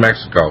U.S., and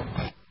Mexico.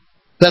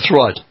 That's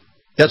right.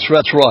 That's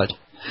right.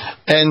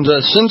 And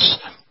since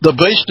the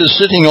beast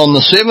is sitting on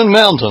the 7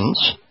 mountains,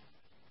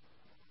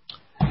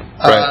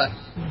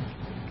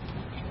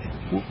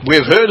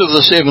 we've heard of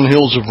the 7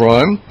 hills of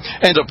Rome,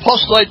 and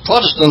apostate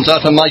Protestants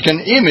are to make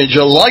an image,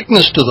 a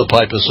likeness to the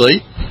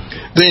papacy.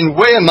 Then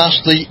where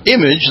must the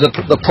image,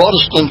 the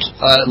Protestant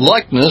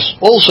likeness,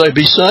 also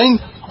be seen?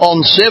 On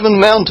 7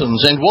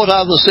 mountains. And what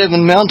are the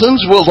 7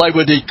 mountains? Well, they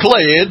were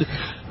declared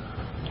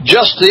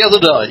just the other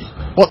day,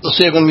 what the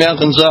 7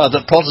 mountains are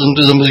that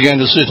Protestantism is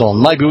going to sit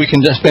on. Maybe we can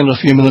just spend a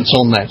few minutes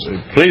on that.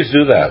 Please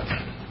do that.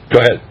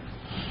 Go ahead.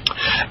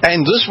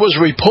 And this was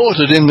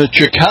reported in the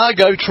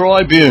Chicago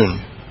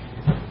Tribune.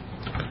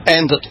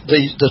 And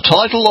the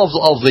title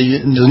of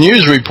the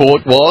news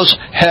report was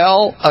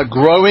How a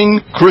Growing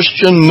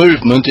Christian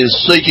Movement is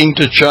Seeking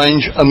to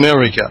Change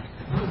America.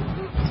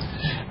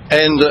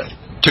 And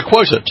to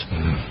quote it,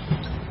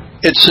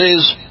 it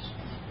says,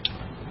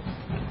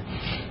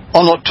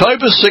 on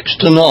October 6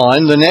 to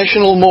 9, the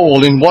National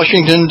Mall in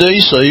Washington,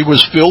 D.C.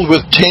 was filled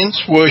with tents,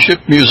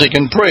 worship, music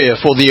and prayer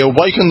for the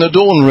Awaken the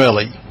Dawn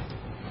rally.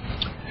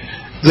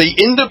 The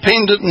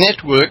independent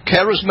network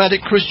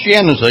Charismatic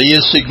Christianity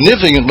is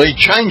significantly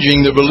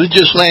changing the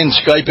religious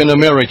landscape in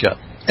America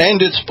and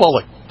its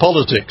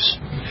politics.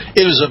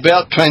 It is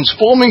about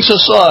transforming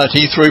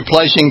society through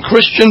placing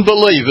Christian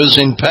believers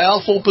in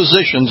powerful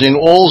positions in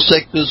all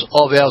sectors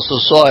of our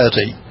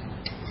society.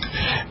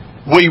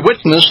 We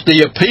witnessed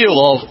the appeal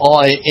of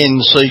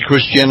INC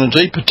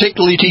Christianity,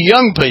 particularly to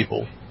young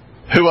people,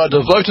 who are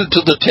devoted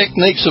to the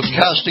techniques of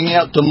casting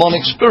out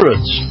demonic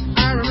spirits.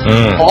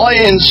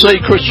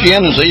 INC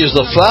Christianity is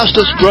the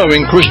fastest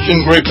growing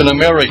Christian group in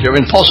America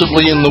and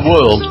possibly in the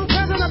world.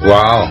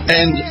 Wow.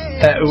 And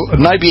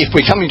maybe if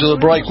we're coming to the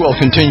break, we'll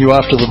continue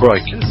after the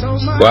break.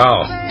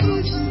 Wow.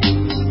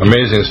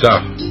 Amazing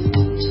stuff.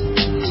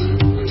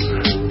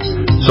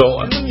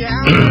 So,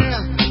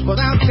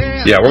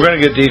 yeah, we're going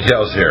to get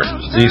details here.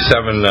 These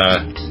 7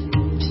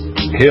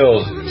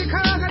 hills.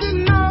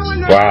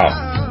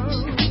 Wow.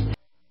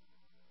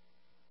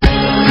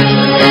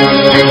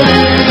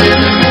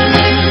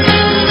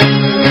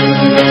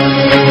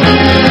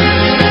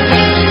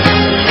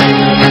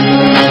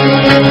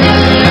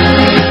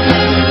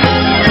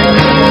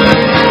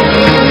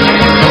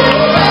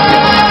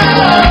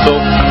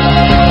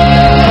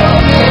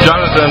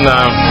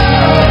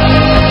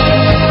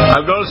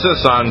 I've noticed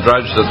this on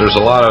Drudge that there's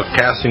a lot of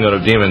casting out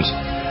of demons.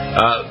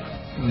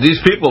 These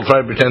people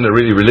try to pretend they're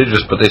really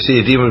religious, but they see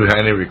a demon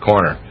behind every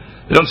corner.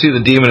 They don't see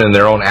the demon in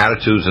their own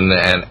attitudes and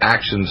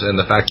actions and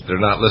the fact that they're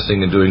not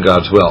listening and doing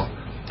God's will,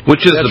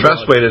 which is the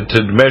best way to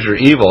measure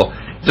evil.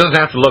 It doesn't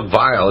have to look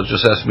vile. It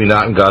just has to be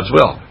not in God's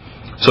will.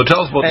 So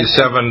tell us about these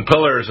 7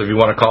 pillars, if you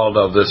want to call it,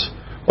 of this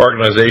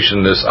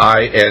organization, this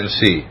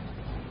INC.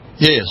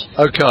 Yes,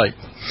 okay.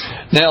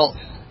 Now,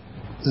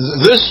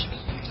 this,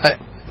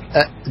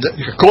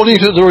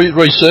 according to the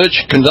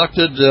research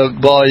conducted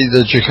by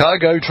the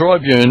Chicago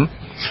Tribune,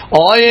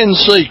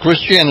 INC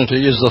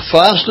Christianity is the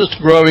fastest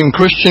growing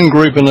Christian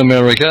group in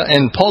America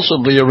and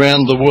possibly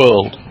around the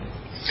world.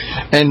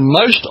 And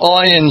most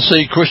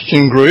INC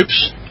Christian groups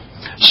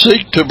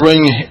seek to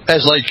bring,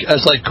 as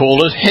they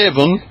call it,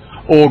 heaven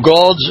or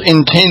God's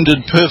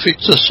intended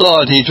perfect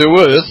society to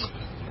earth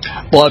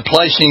by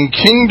placing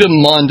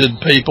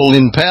kingdom-minded people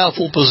in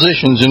powerful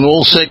positions in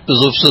all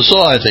sectors of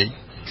society.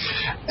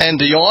 And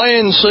the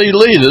INC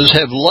leaders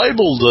have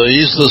labelled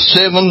these the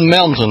 7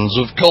 mountains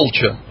of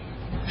culture.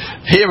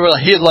 Here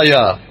they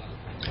are: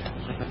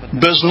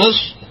 business,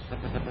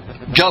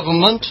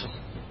 government,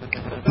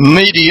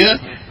 media,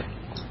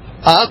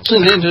 arts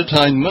and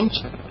entertainment,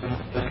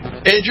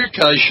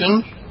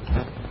 education,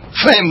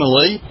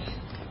 family,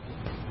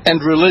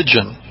 and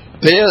religion.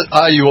 There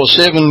are your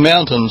 7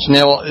 mountains.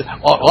 Now,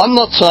 I'm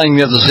not saying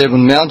they're the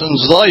 7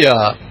 mountains, they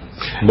are.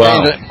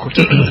 Wow. And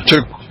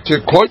to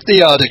quote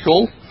the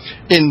article,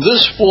 in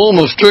this form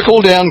of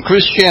trickle-down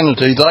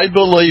Christianity, they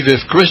believe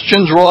if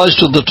Christians rise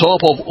to the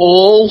top of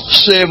all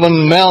 7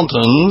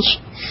 mountains,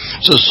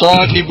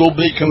 society will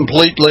be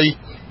completely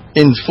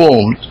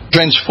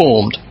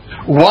transformed.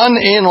 One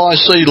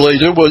NIC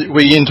leader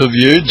we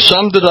interviewed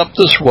summed it up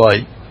this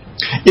way: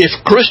 if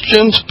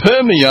Christians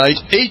permeate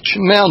each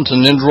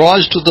mountain and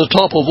rise to the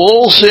top of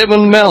all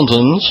 7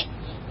 mountains,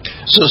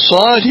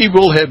 society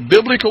will have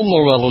biblical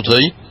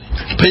morality,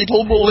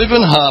 people will live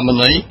in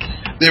harmony,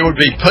 there would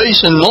be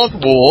peace and not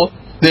war,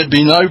 there'd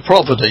be no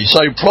poverty.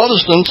 So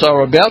Protestants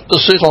are about to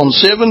sit on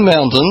 7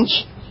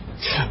 mountains.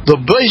 The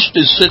beast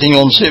is sitting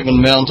on 7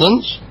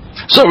 mountains.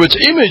 So its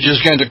image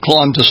is going to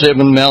climb to 7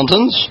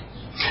 mountains.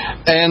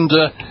 And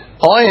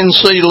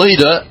INC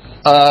leader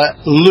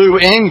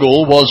Lou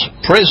Engle was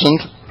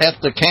present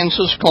at the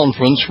Kansas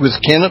conference with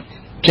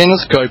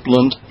Kenneth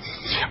Copeland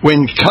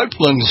when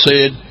Copeland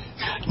said,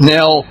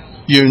 now,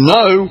 you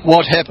know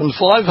what happened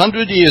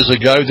 500 years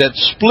ago, that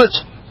split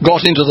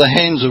got into the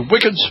hands of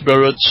wicked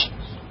spirits.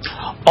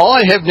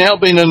 I have now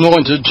been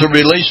anointed to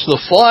release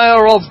the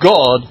fire of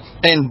God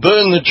and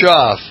burn the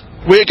chaff.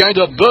 We're going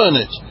to burn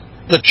it.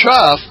 The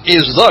chaff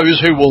is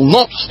those who will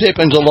not step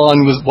into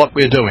line with what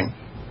we're doing.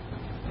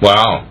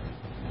 Wow.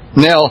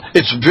 Now,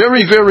 it's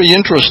very, very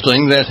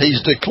interesting that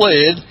he's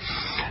declared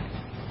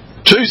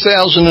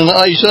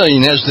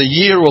 2018 as the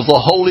year of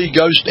the Holy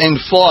Ghost and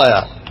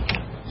fire.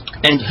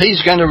 And he's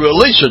going to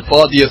release it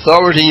by the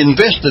authority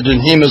invested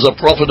in him as a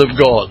prophet of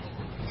God.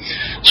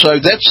 So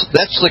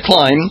that's the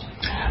claim.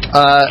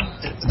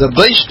 The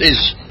beast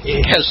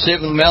has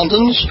 7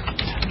 mountains,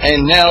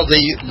 and now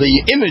the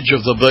image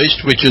of the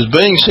beast, which is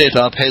being set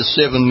up, has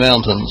 7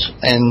 mountains.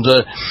 And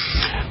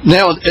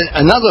now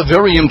another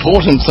very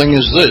important thing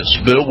is this,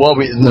 Bill,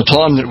 in the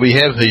time that we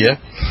have here,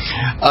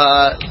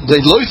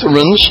 the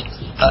Lutherans,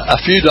 a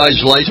few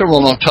days later,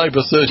 on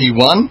October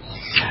 31,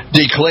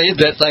 declared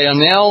that they are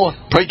now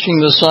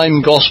preaching the same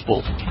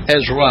gospel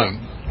as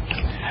Rome.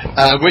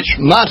 Which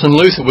Martin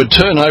Luther would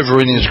turn over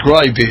in his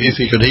grave if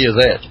he could hear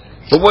that.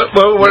 But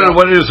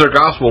what is their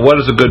gospel? What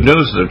is the good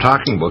news that they're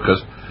talking about? Because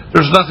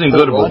there's nothing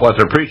good about what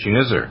they're preaching,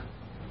 is there?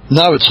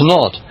 No, it's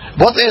not.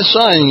 What they're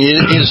saying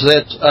is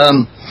that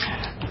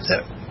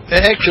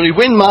actually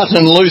when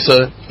Martin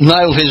Luther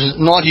nailed his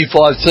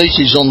 95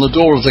 Theses on the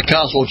door of the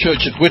Castle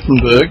Church at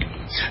Wittenberg,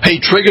 he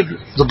triggered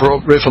the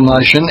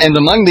Reformation, and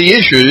among the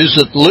issues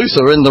that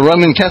Luther and the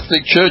Roman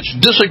Catholic Church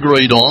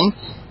disagreed on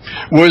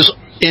was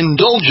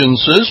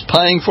indulgences,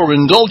 paying for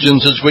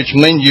indulgences, which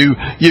mean you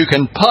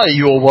can pay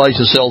your way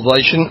to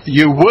salvation,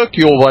 you work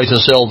your way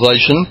to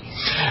salvation,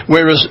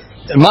 whereas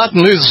Martin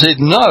Luther said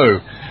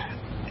no,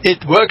 it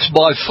works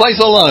by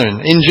faith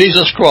alone in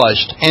Jesus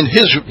Christ and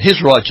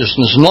his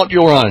righteousness, not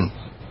your own.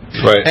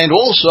 Right. And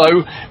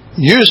also,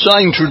 you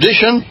saying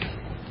tradition,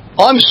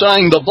 I'm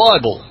saying the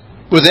Bible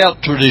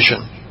without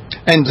tradition.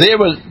 And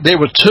there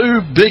were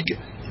two big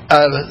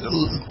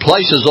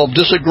places of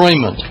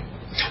disagreement.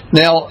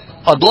 Now,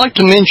 I'd like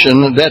to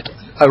mention that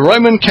a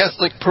Roman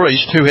Catholic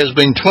priest who has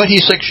been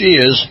 26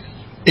 years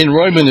in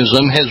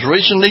Romanism has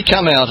recently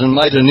come out and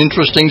made an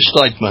interesting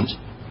statement.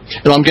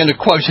 And I'm going to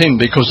quote him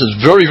because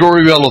it's very,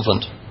 very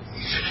relevant.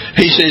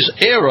 He says,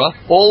 "Error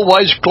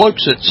always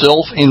cloaks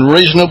itself in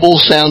reasonable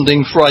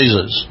sounding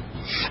phrases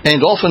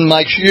and often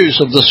makes use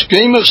of the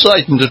scheme of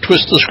Satan to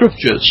twist the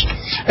scriptures.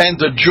 And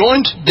the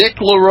joint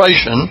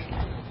declaration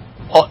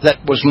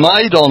that was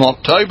made on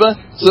October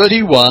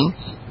 31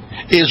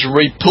 is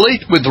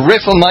replete with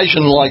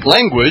Reformation-like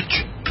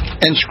language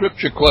and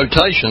scripture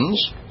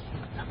quotations,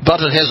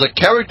 but it has a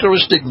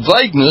characteristic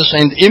vagueness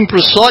and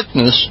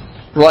impreciseness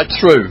right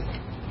through.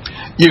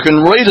 You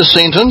can read a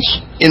sentence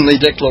in the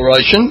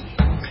declaration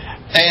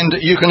and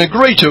you can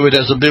agree to it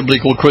as a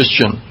biblical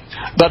Christian.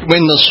 But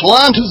when the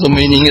slant of the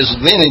meaning is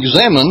then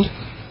examined,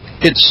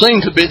 it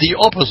seemed to be the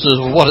opposite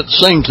of what it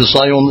seemed to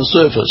say on the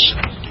surface."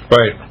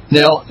 Right.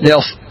 Now,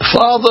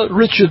 Father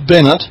Richard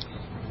Bennett,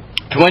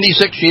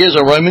 26 years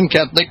a Roman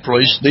Catholic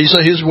priest, these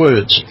are his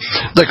words.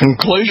 "The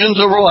conclusions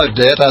arrived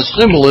at are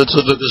similar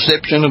to the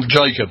deception of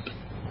Jacob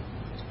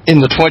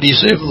in the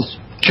 27th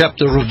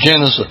chapter of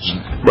Genesis.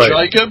 Right.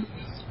 Jacob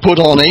put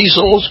on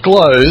Esau's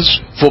clothes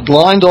for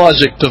blind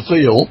Isaac to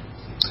feel,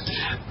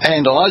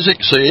 and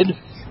Isaac said,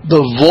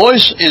 'The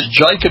voice is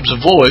Jacob's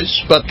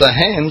voice, but the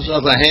hands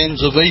are the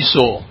hands of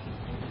Esau.'"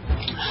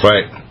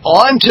 Right.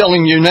 I'm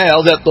telling you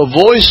now that the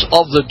voice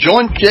of the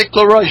joint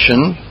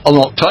declaration on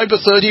October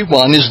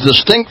 31 is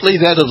distinctly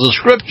that of the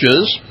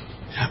Scriptures,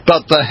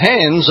 but the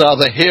hands are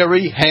the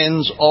hairy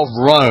hands of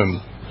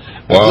Rome.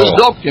 Wow. This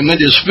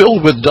document is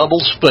filled with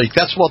double-speak.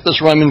 That's what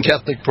this Roman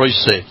Catholic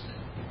priest said.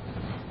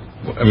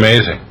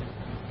 Amazing.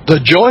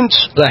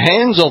 The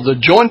hands of the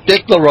joint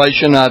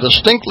declaration are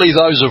distinctly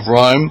those of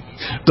Rome.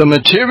 The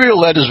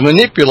material that is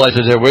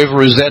manipulated,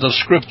 however, is that of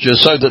Scripture,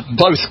 so that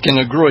both can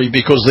agree,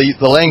 because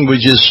the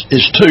language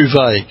is too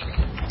vague.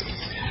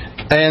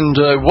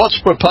 And what's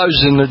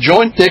proposed in the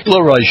joint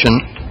declaration,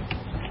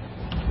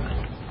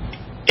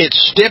 it's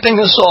stepping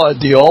aside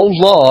the old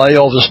lie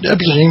of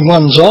establishing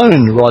one's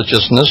own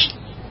righteousness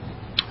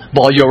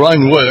by your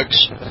own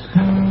works,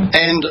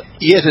 and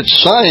yet it's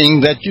saying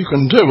that you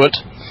can do it.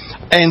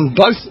 And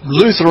both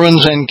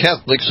Lutherans and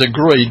Catholics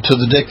agreed to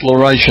the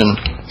declaration.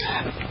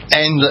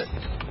 And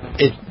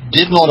it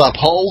did not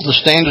uphold the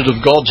standard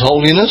of God's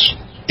holiness.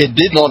 It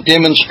did not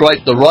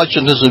demonstrate the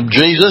righteousness of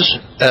Jesus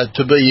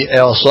to be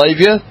our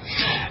Saviour.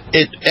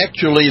 It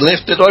actually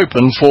left it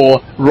open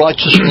for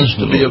righteousness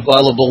to be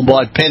available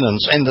by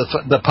penance. And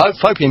the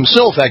Pope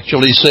himself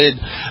actually said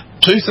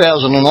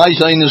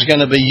 2018 is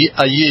going to be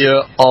a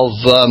year of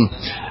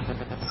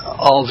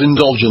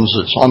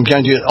indulgences. I'm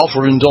going to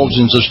offer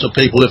indulgences to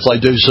people if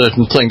they do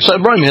certain things. So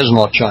Rome has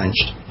not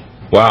changed.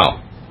 Wow.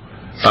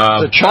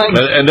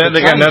 And then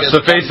again, that's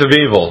the face of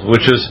evil,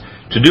 which is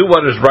to do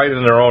what is right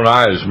in their own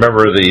eyes.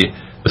 Remember the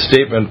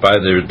statement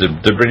by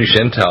the British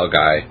Intel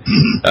guy,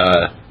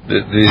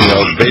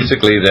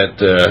 basically that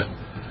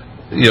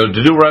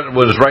to do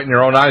what is right in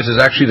your own eyes is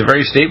actually the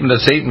very statement that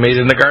Satan made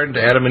in the garden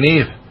to Adam and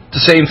Eve. It's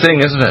the same thing,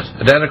 isn't it?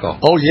 Identical.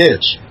 Oh yes,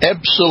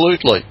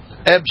 absolutely,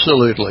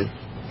 absolutely.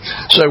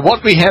 So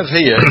what we have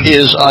here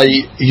is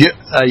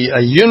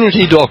a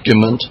unity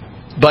document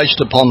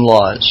based upon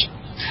lies,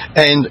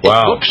 and It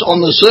looks on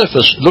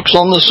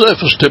the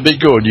surface to be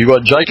good. You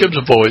got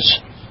Jacob's voice,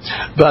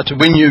 but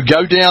when you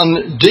go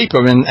down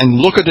deeper and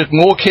look at it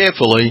more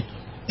carefully,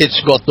 it's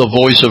got the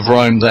voice of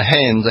Rome, the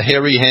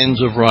hairy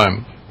hands of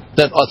Rome.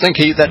 That I think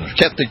that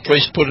Catholic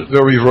priest put it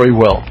very, very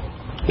well.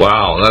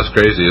 Wow, that's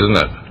crazy, isn't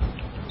it?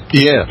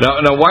 Yeah.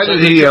 Now, why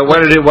did he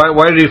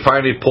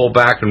finally pull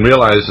back and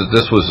realize that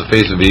this was the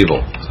face of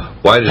evil?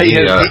 Why did he?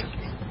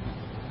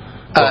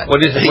 What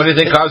do you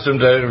think caused him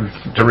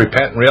to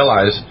repent and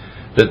realize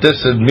that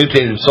this had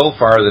mutated so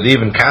far that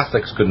even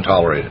Catholics couldn't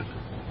tolerate it?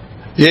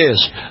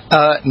 Yes,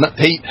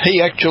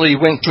 he actually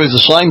went through the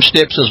same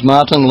steps as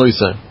Martin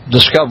Luther,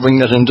 discovering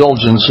that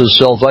indulgence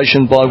is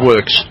salvation by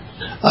works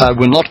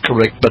were not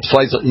correct, but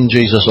faith in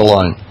Jesus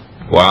alone.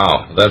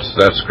 Wow,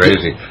 that's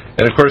crazy.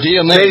 And of course,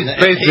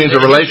 faith means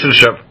a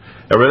relationship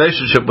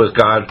with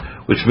God,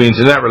 which means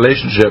in that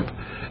relationship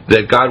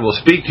that God will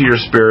speak to your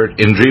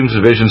spirit in dreams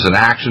and visions and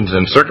actions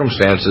and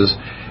circumstances,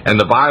 and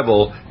the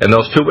Bible and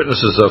those two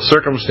witnesses of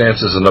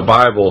circumstances in the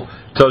Bible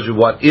tells you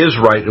what is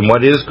right and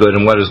what is good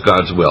and what is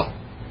God's will.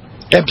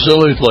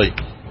 Absolutely.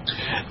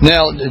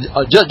 Now,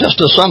 just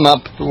to sum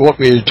up what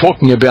we're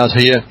talking about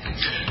here,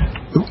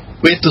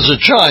 if there's a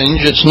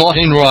change, it's not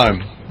in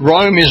Rome.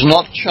 Rome is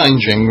not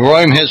changing.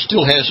 Rome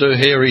still has her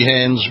hairy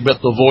hands, but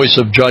the voice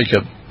of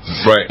Jacob.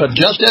 Right. But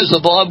just as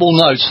the Bible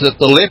notes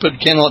that the leopard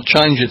cannot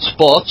change its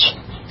spots,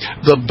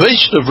 the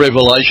beast of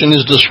Revelation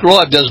is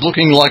described as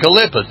looking like a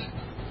leopard.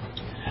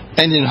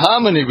 And in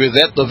harmony with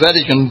that, the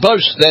Vatican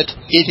boasts that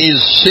it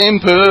is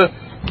semper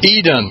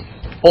idem.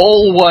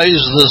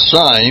 always the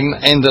same,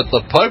 and that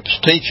the Pope's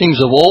teachings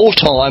of all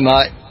time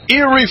are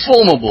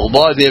irreformable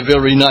by their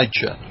very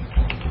nature.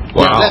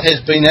 Wow. Now, that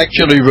has been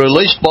actually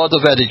released by the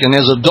Vatican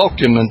as a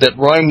document that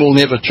Rome will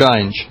never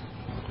change.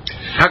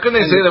 How can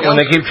they say that when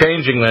they keep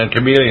changing the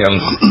chameleon,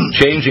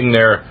 changing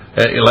their,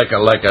 like a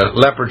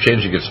leopard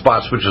changing its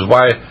spots, which is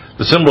why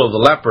the symbol of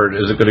the leopard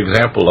is a good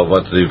example of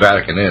what the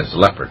Vatican is,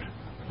 the leopard.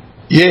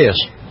 Yes.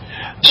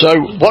 So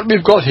what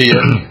we've got here,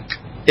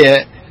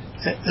 let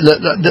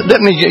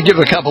me give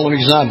a couple of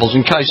examples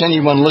in case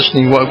anyone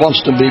listening wants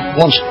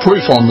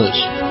proof on this.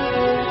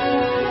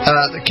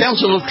 The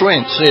Council of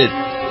Trent said,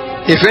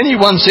 if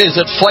anyone says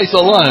that faith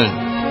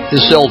alone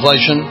is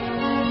salvation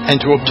and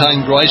to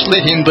obtain grace,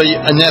 let him be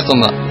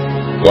anathema.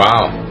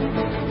 Wow.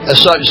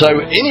 So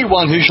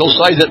anyone who shall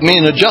say that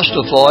men are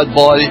justified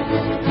by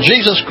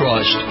Jesus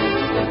Christ,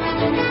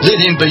 let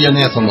him be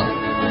anathema.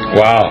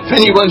 Wow. If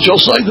anyone shall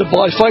say that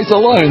by faith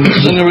alone the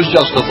sinner is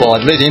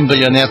justified, let him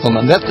be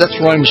anathema. That's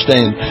Rome's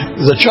stand.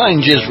 The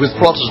change is with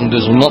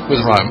Protestantism, not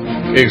with Rome.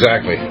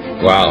 Exactly.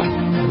 Wow.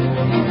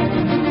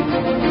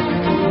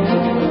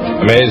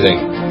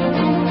 Amazing.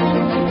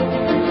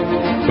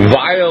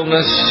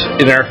 Vileness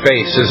in our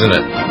face, isn't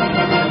it?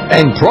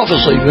 And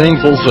prophecy being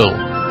fulfilled.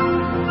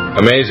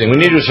 Amazing. We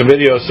need to do some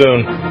videos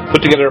soon. Put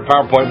together a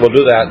PowerPoint. We'll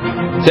do that.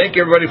 Thank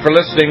you, everybody, for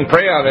listening.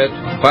 Pray on it.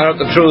 Find out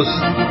the truth.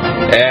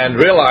 And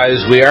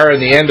realize we are in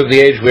the end of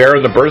the age. We are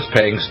in the birth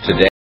pangs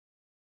today.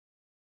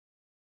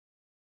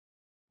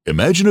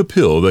 Imagine a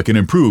pill that can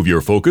improve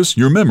your focus,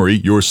 your memory,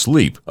 your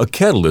sleep. A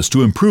catalyst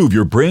to improve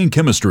your brain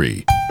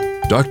chemistry.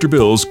 Dr.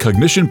 Bill's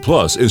Cognition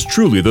Plus is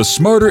truly the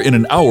smarter in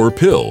an hour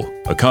pill.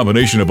 A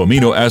combination of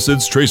amino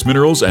acids, trace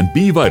minerals, and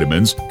B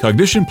vitamins,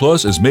 Cognition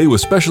Plus is made with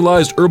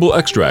specialized herbal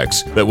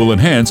extracts that will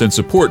enhance and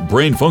support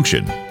brain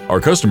function. Our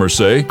customers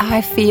say,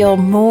 I feel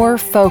more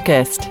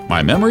focused.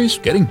 My memory's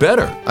getting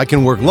better. I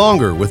can work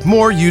longer with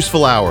more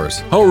useful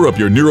hours. Power up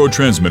your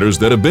neurotransmitters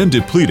that have been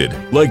depleted,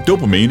 like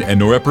dopamine and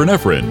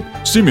norepinephrine.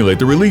 Stimulate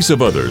the release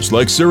of others,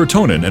 like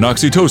serotonin and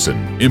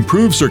oxytocin.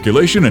 Improve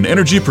circulation and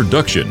energy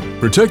production.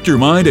 Protect your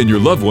mind and your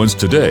loved ones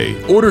today.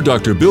 Order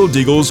Dr. Bill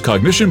Deagle's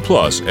Cognition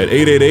Plus at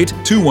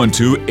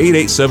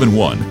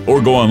 888-212-8871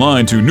 or go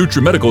online to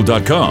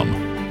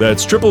NutriMedical.com.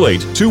 That's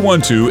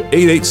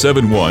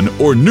 888-212-8871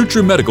 or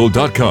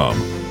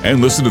NutriMedical.com.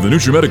 And listen to the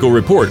NutriMedical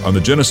Report on the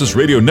Genesis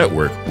Radio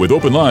Network with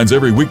open lines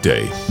every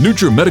weekday.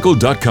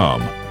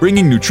 NutriMedical.com,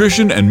 bringing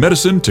nutrition and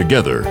medicine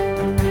together.